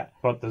yet.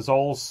 But there's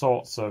all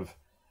sorts of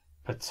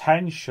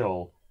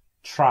potential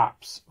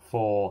traps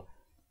for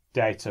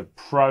data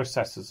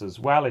processors as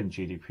well in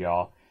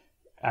GDPR.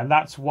 And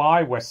that's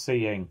why we're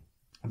seeing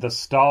the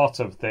start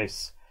of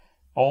this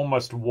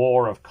almost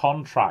war of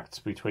contracts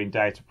between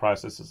data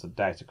processors and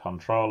data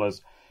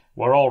controllers.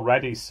 We're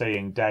already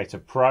seeing data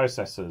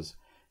processors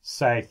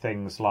say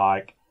things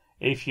like,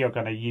 if you're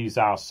going to use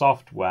our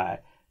software,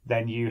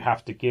 then you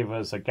have to give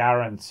us a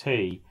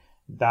guarantee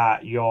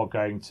that you're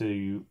going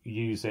to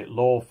use it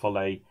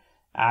lawfully.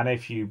 And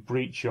if you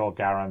breach your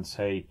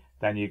guarantee,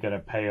 then you're going to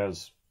pay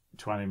us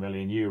 20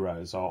 million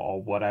euros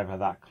or whatever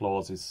that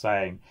clause is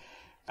saying.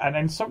 And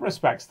in some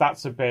respects,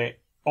 that's a bit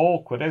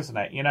awkward, isn't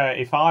it? You know,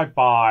 if I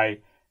buy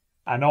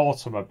an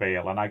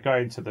automobile and I go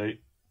into the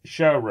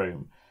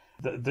showroom,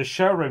 the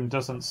showroom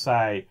doesn't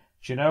say,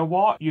 do you know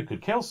what? You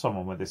could kill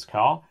someone with this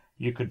car.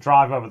 You could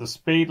drive over the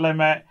speed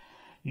limit.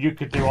 You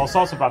could do all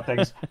sorts of bad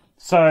things.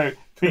 So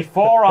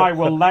before I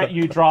will let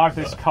you drive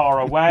this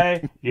car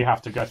away, you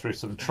have to go through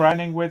some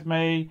training with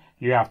me.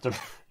 You have to,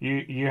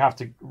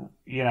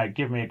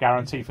 give me a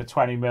guarantee for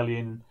 $20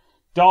 million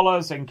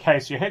in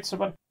case you hit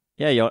someone.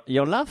 Yeah,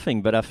 you're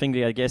laughing, but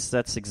I guess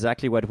that's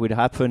exactly what would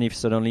happen if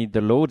suddenly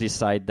the law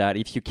decide that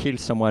if you kill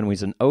someone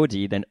with an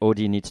Audi, then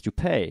Audi needs to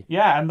pay.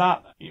 Yeah, and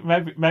that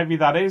maybe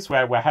that is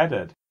where we're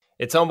headed.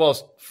 It's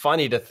almost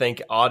funny to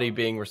think Audi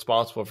being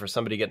responsible for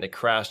somebody getting a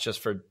crash just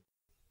for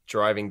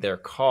driving their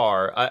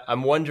car.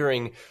 I'm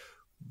wondering,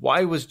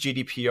 why was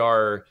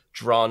GDPR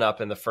drawn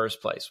up in the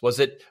first place? Was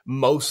it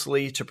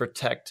mostly to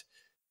protect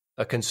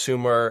a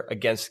consumer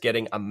against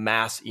getting a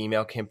mass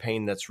email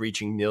campaign that's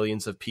reaching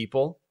millions of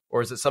people?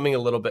 Or is it something a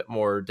little bit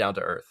more down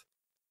to earth?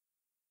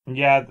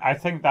 Yeah, I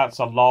think that's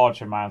a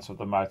large amount of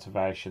the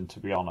motivation, to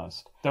be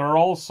honest. There are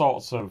all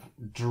sorts of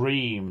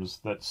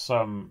dreams that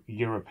some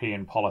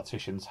European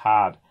politicians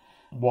had,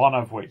 one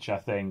of which I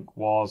think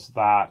was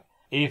that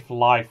if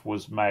life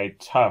was made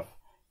tough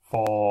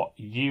for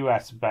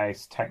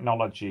US-based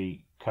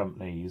technology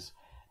companies,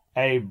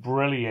 a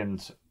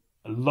brilliant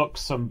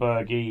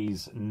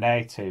Luxembourgese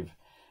native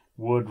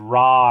would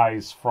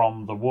rise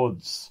from the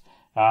woods,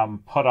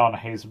 put on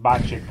his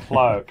magic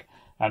cloak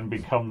and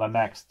become the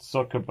next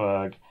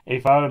Zuckerberg,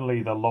 if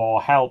only the law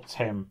helped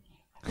him,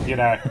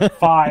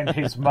 find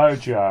his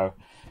mojo.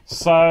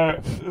 So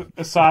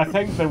I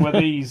think there were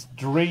these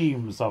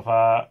dreams of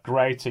a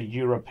greater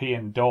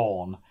European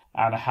dawn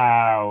and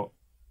how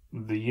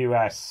the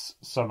US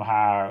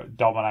somehow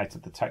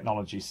dominated the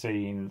technology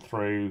scene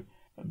through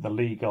the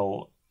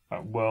legal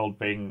world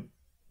being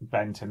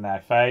bent in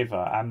their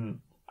favor.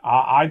 And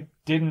I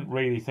didn't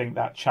really think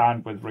that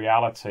chimed with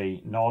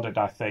reality, nor did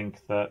I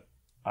think that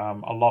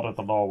a lot of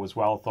the law was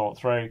well thought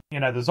through.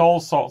 There's all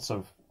sorts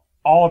of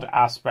odd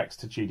aspects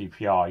to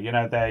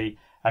GDPR.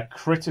 A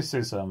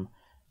criticism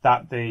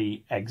that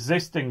the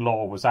existing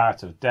law was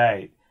out of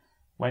date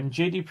when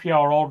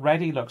GDPR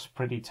already looks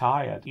pretty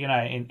tired.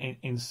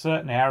 In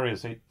certain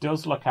areas, it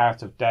does look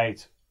out of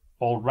date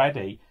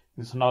already.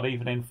 It's not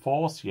even in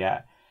force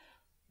yet.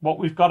 What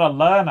we've got to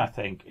learn, I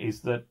think, is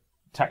that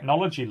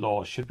technology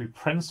laws should be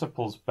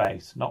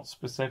principles-based, not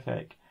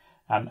specific.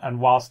 And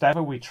whilst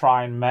ever we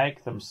try and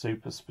make them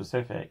super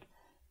specific,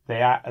 they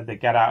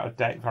get out of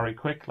date very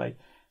quickly.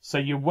 So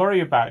you worry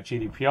about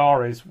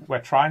GDPR is we're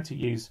trying to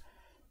use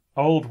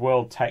old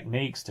world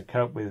techniques to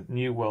cope with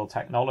new world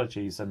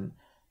technologies, and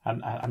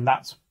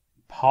that's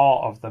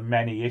part of the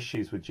many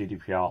issues with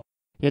GDPR.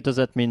 Yeah, does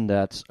that mean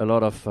that a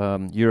lot of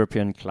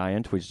European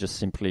clients will just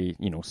simply,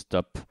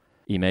 stop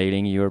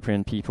emailing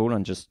European people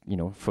and just,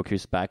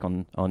 focus back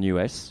on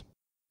US?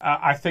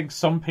 I think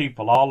some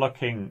people are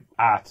looking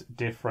at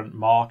different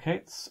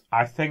markets.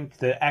 I think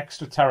the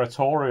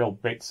extraterritorial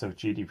bits of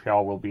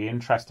GDPR will be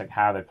interesting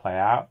how they play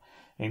out.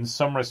 In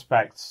some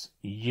respects,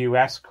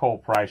 US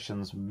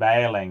corporations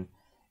mailing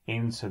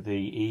into the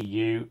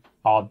EU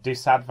are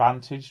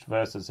disadvantaged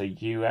versus a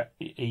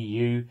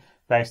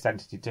EU-based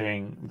entity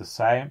doing the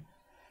same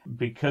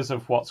because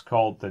of what's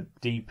called the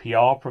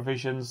DPR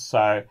provisions.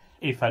 So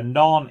if a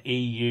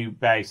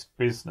non-EU-based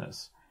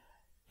business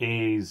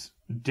is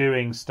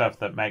doing stuff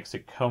that makes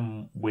it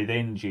come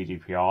within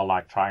GDPR,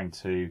 like trying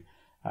to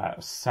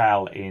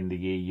sell in the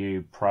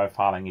EU,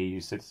 profiling EU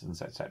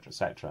citizens, etc.,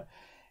 etc.,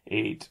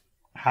 it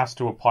has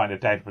to appoint a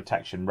data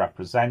protection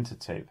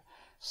representative,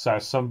 so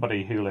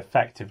somebody who'll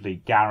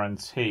effectively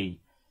guarantee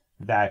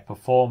their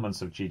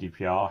performance of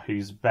GDPR,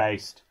 who's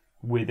based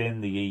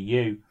within the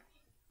EU.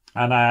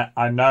 And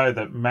I know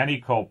that many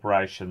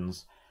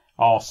corporations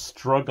are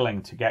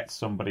struggling to get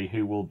somebody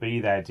who will be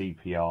their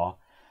DPR,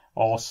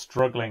 or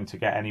struggling to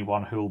get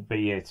anyone who will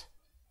be it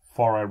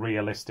for a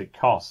realistic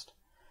cost.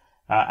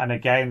 And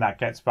again, that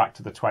gets back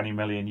to the 20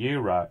 million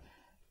euro.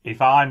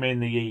 If I'm in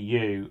the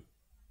EU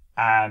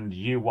and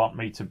you want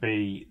me to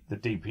be the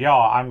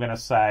DPR, I'm going to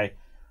say,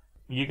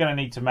 you're going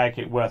to need to make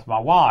it worth my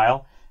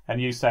while.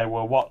 And you say,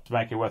 well, what to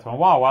make it worth my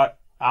while? Well,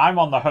 I'm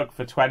on the hook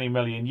for 20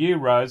 million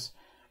euros.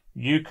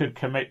 You could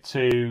commit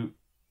to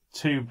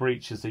 2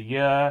 breaches a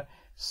year.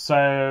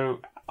 So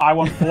I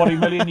want 40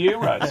 million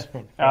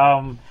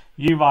euros.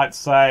 You might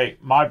say,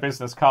 my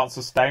business can't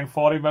sustain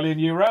 40 million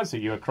euros. Are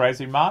you a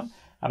crazy man?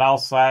 And I'll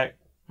say,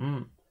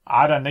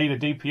 I don't need a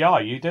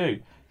DPR. You do.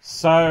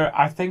 So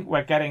I think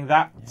we're getting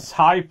that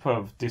type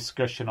of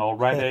discussion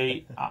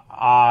already.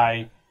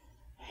 I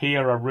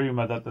hear a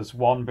rumor that there's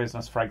one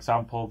business, for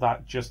example,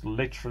 that just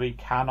literally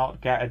cannot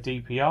get a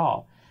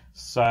DPR.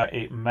 So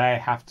it may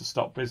have to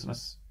stop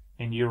business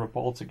in Europe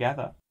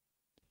altogether.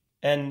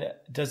 And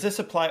does this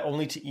apply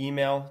only to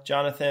email,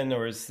 Jonathan,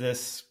 or does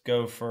this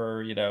go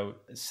for,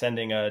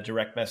 sending a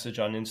direct message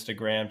on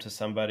Instagram to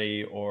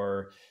somebody,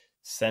 or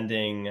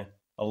sending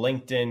a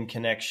LinkedIn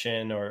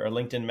connection or a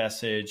LinkedIn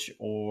message,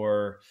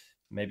 or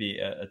maybe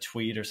a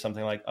tweet or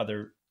something like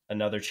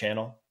another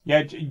channel?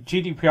 Yeah,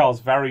 GDPR is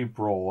very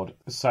broad.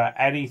 So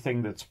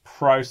anything that's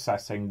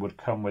processing would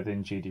come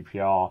within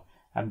GDPR.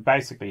 And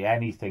basically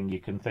anything you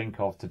can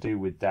think of to do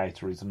with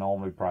data is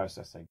normally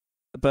processing.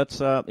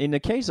 But in the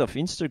case of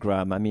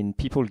Instagram, I mean,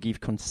 people give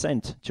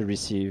consent to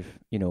receive,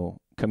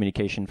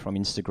 communication from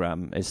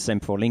Instagram. It's same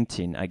for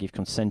LinkedIn. I give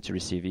consent to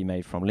receive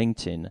email from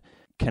LinkedIn.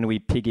 Can we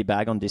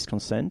piggyback on this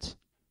consent?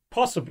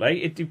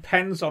 Possibly. It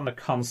depends on the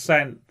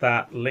consent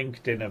that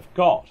LinkedIn have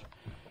got.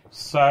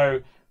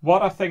 So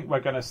what I think we're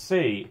going to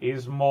see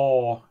is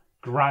more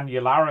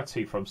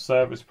granularity from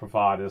service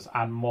providers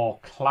and more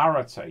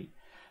clarity.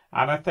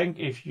 And I think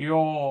if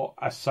you're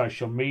a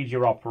social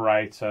media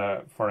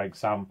operator, for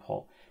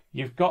example,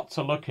 you've got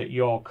to look at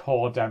your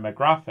core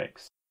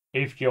demographics.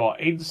 If you're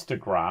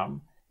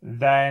Instagram,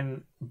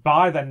 then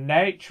by the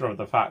nature of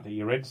the fact that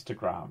you're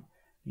Instagram,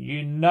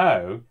 you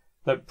know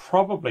that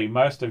probably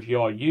most of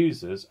your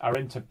users are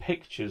into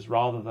pictures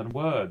rather than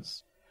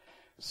words.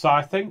 So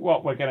I think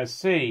what we're going to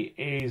see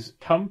is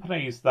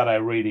companies that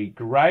are really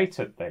great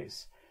at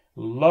this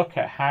look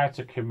at how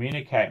to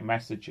communicate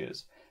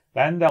messages.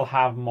 Then they'll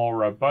have more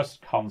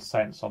robust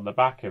consents on the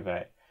back of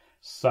it.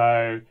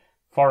 So,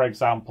 for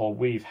example,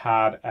 we've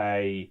had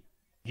a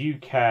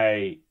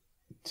UK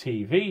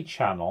TV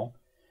channel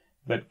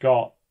that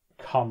got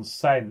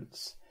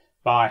consents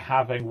by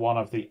having one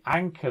of the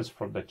anchors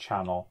from the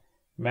channel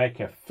make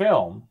a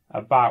film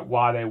about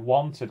why they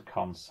wanted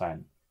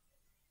consent.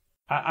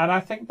 And I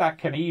think that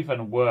can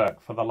even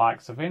work for the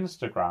likes of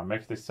Instagram.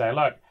 If they say,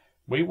 look,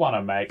 we want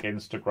to make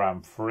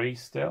Instagram free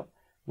still.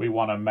 We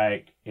want to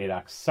make it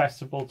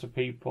accessible to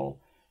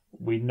people.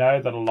 We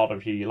know that a lot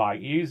of you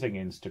like using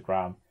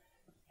Instagram.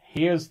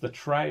 Here's the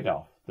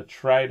trade-off. The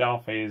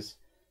trade-off is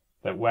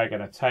that we're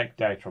going to take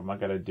data and we're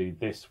going to do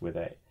this with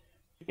it.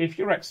 If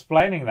you're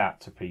explaining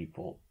that to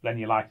people, then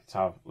you're likely to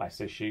have less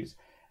issues.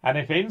 And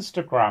if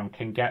Instagram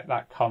can get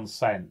that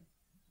consent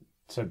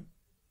to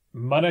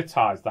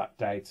monetize that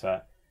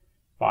data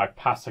by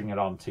passing it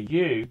on to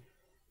you,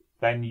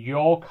 then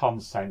your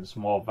consent's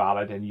more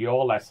valid and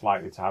you're less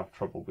likely to have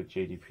trouble with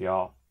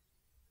GDPR.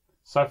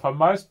 So for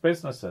most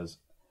businesses,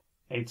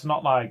 it's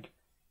not like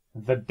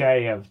the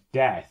day of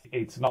death.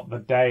 It's not the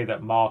day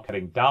that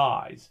marketing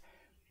dies.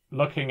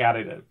 Looking at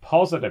it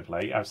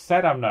positively, I've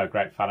said I'm no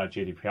great fan of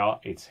GDPR.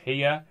 It's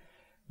here.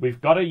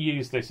 We've got to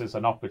use this as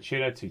an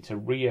opportunity to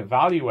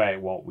reevaluate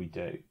what we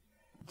do,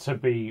 to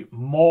be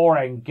more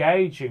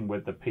engaging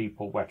with the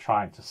people we're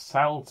trying to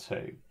sell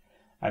to,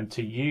 and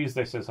to use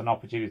this as an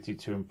opportunity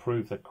to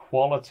improve the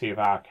quality of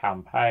our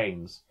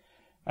campaigns.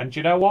 And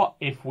you know what?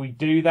 If we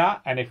do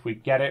that, and if we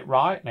get it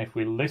right, and if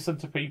we listen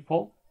to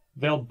people,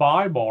 they'll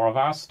buy more of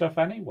our stuff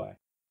anyway.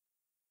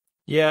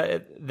 Yeah,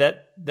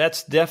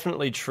 that's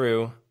definitely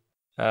true.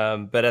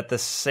 But at the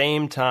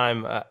same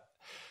time,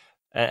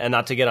 and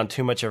not to get on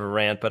too much of a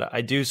rant, but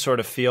I do sort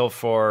of feel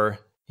for,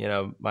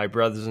 my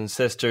brothers and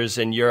sisters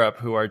in Europe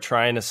who are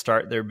trying to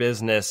start their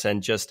business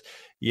and just,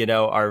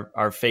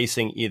 are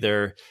facing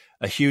either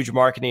a huge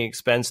marketing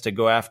expense to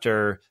go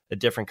after a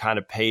different kind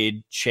of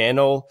paid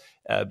channel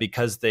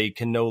because they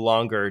can no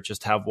longer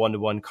just have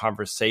one-to-one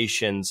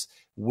conversations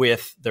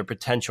with their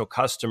potential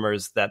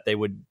customers, that they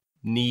would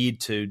need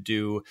to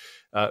do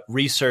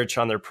research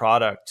on their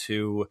product,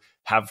 to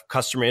have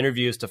customer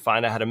interviews to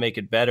find out how to make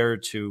it better,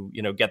 to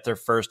get their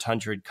first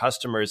 100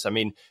 customers. I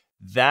mean,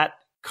 that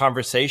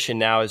conversation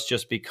now has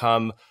just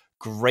become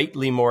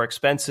greatly more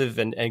expensive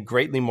and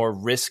greatly more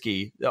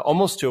risky,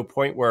 almost to a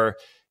point where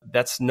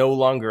that's no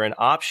longer an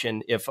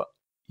option if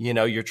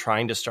you're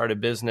trying to start a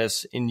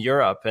business in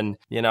Europe. And,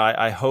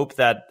 I hope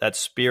that that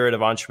spirit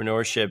of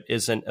entrepreneurship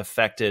isn't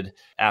affected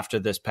after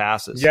this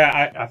passes.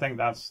 Yeah, I think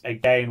that's,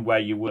 again, where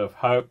you would have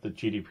hoped that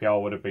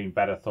GDPR would have been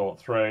better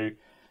thought through.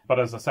 But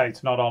as I say,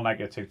 it's not all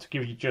negative. To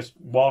give you just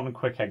one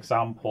quick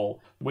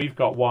example, we've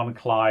got one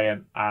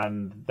client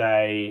and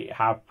they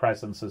have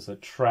presences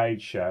at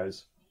trade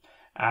shows.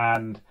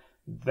 And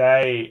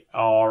they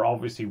are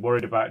obviously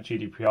worried about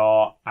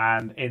GDPR.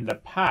 And in the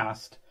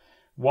past,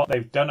 what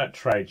they've done at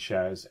trade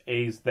shows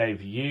is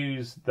they've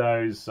used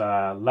those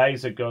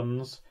laser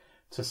guns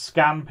to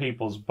scan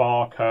people's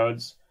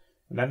barcodes,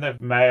 and then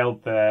they've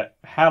mailed the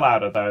hell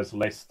out of those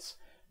lists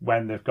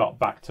when they've got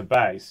back to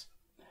base.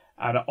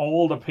 And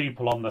all the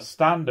people on the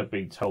stand have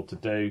been told to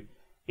do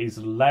is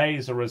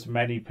laser as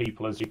many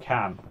people as you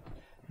can.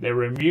 They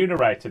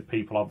remunerated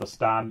people on the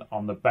stand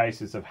on the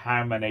basis of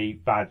how many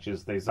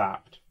badges they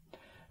zapped.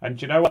 And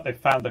do you know what? They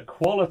found the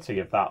quality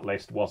of that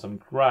list wasn't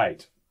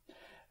great.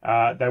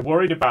 They're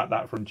worried about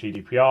that from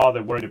GDPR.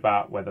 They're worried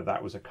about whether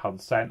that was a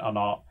consent or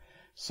not.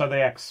 So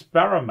they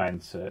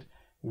experimented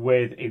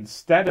with,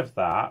 instead of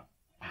that,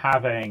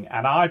 having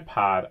an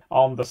iPad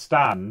on the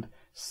stand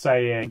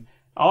saying,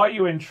 are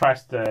you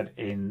interested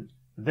in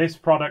this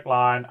product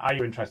line? Are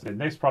you interested in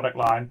this product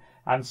line?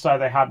 And so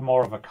they had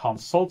more of a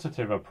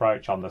consultative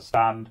approach on the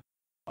stand.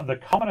 The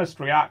commonest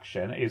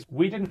reaction is,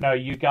 we didn't know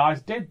you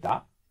guys did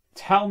that.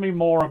 Tell me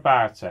more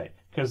about it,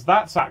 because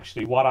that's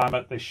actually what I'm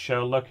at this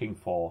show looking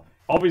for.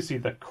 Obviously,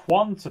 the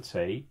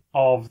quantity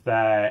of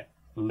their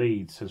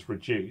leads has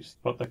reduced,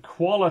 but the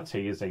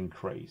quality has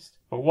increased.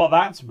 But what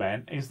that's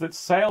meant is that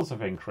sales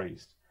have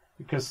increased,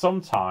 because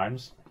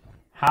sometimes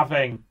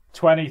having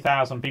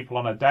 20,000 people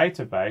on a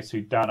database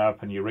who don't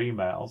open your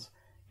emails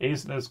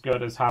isn't as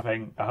good as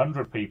having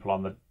 100 people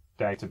on the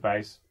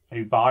database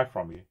who buy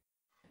from you.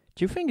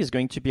 Do you think it's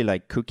going to be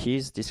like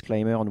cookies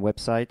disclaimer on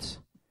websites?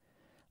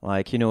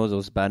 Like,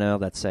 those banners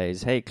that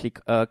says, hey, click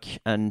OK,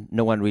 and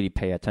no one really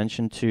pay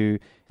attention to.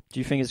 Do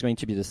you think it's going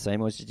to be the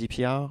same as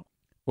GDPR?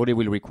 Or they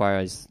will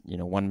require,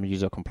 one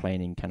user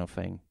complaining kind of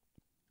thing?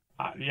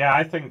 Yeah,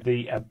 I think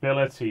the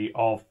ability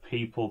of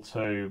people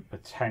to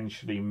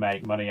potentially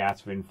make money out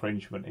of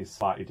infringement is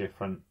slightly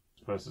different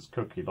versus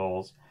cookie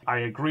laws. I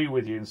agree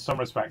with you in some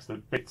respects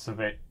that bits of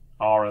it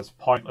are as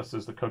pointless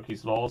as the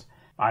cookies laws.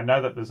 I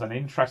know that there's an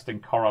interesting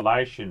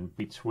correlation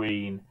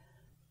between,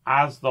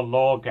 as the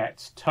law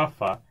gets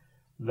tougher,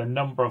 the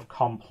number of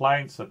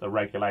complaints that the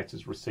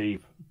regulators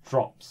receive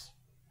drops.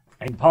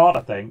 In part,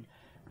 I think,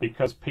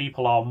 because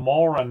people are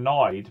more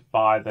annoyed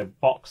by the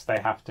box they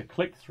have to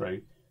click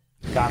through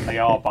than they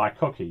are by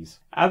cookies.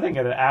 I think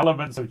that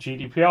elements of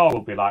GDPR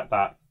will be like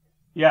that.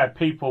 Yeah,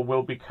 people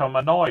will become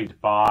annoyed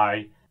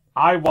by,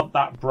 I want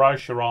that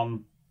brochure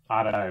on,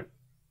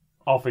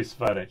 office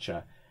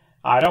furniture.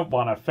 I don't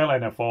want to fill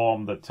in a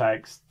form that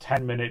takes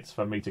 10 minutes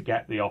for me to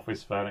get the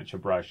office furniture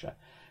brochure.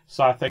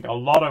 So I think a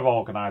lot of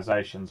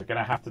organisations are going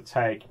to have to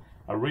take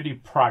a really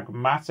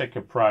pragmatic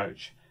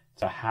approach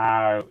to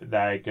how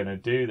they're going to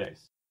do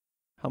this.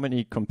 How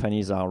many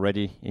companies are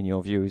ready, in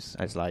your views,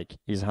 as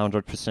is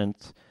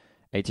 100%,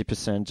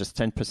 80%, just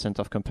 10%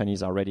 of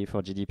companies are ready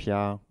for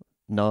GDPR?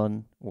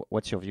 None?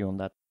 What's your view on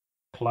that?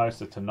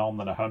 Closer to none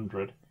than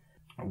 100.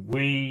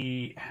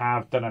 We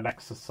have done an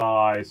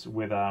exercise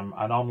with an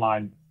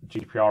online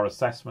GDPR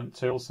assessment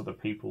tool so that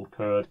people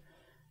could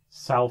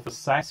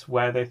self-assess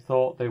where they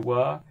thought they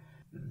were.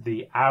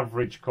 The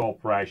average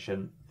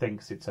corporation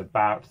thinks it's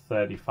about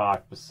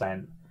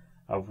 35%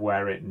 of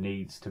where it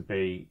needs to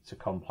be to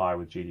comply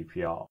with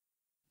GDPR.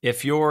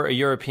 If you're a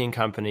European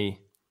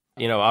company,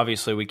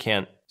 obviously we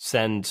can't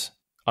send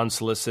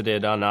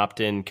unsolicited,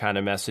 unopt-in kind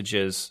of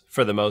messages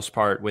for the most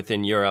part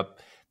within Europe.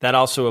 That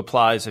also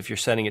applies if you're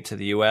sending it to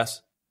the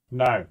US?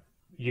 No.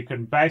 You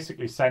can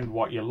basically send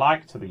what you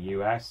like to the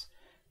US.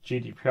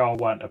 GDPR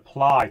won't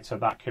apply to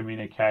that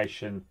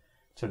communication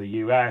to the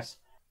US.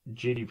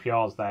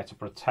 GDPR is there to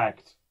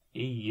protect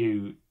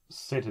EU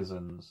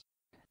citizens.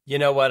 You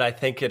know what? I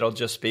think it'll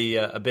just be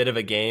a bit of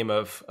a game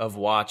of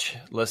watch,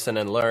 listen,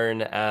 and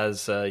learn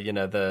as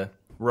the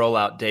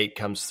rollout date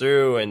comes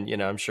through, and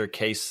I'm sure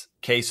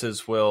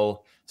cases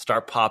will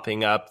start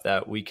popping up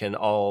that we can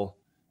all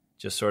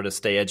just sort of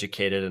stay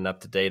educated and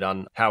up to date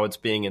on how it's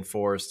being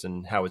enforced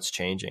and how it's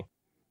changing.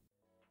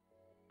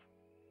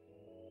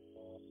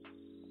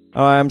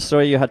 Oh, I'm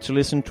sorry you had to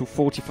listen to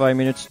 45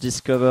 minutes to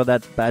discover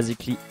that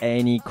basically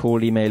any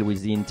cold email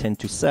with the intent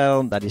to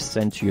sell that is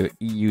sent to your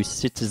EU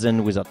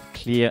citizen without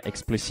clear,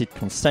 explicit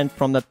consent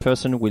from that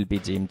person will be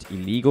deemed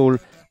illegal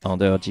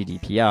under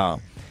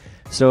GDPR.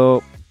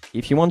 So,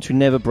 if you want to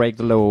never break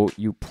the law,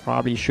 you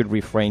probably should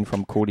refrain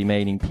from cold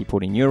emailing people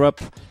in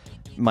Europe.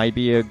 Might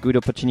be a good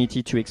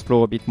opportunity to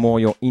explore a bit more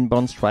your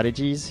inbound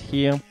strategies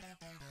here.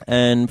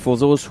 And for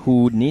those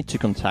who need to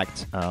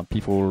contact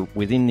people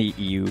within the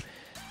EU,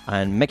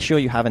 and make sure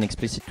you have an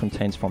explicit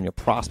consent from your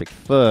prospect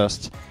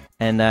first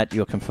and that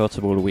you're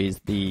comfortable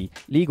with the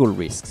legal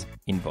risks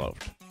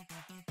involved.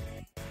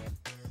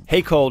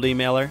 Hey, cold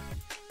emailer.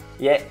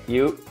 Yeah,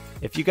 you.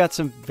 If you got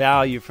some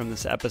value from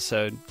this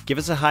episode, give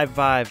us a high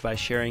vibe by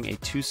sharing a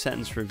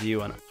 2-sentence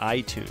review on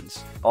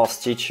iTunes. Or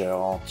Stitcher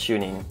or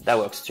TuneIn. That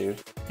works too.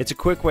 It's a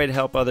quick way to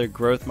help other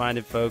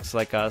growth-minded folks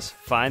like us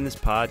find this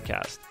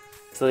podcast.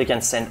 So they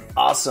can send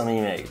awesome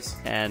emails.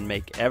 And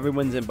make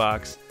everyone's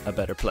inbox a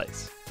better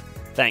place.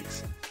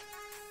 Thanks.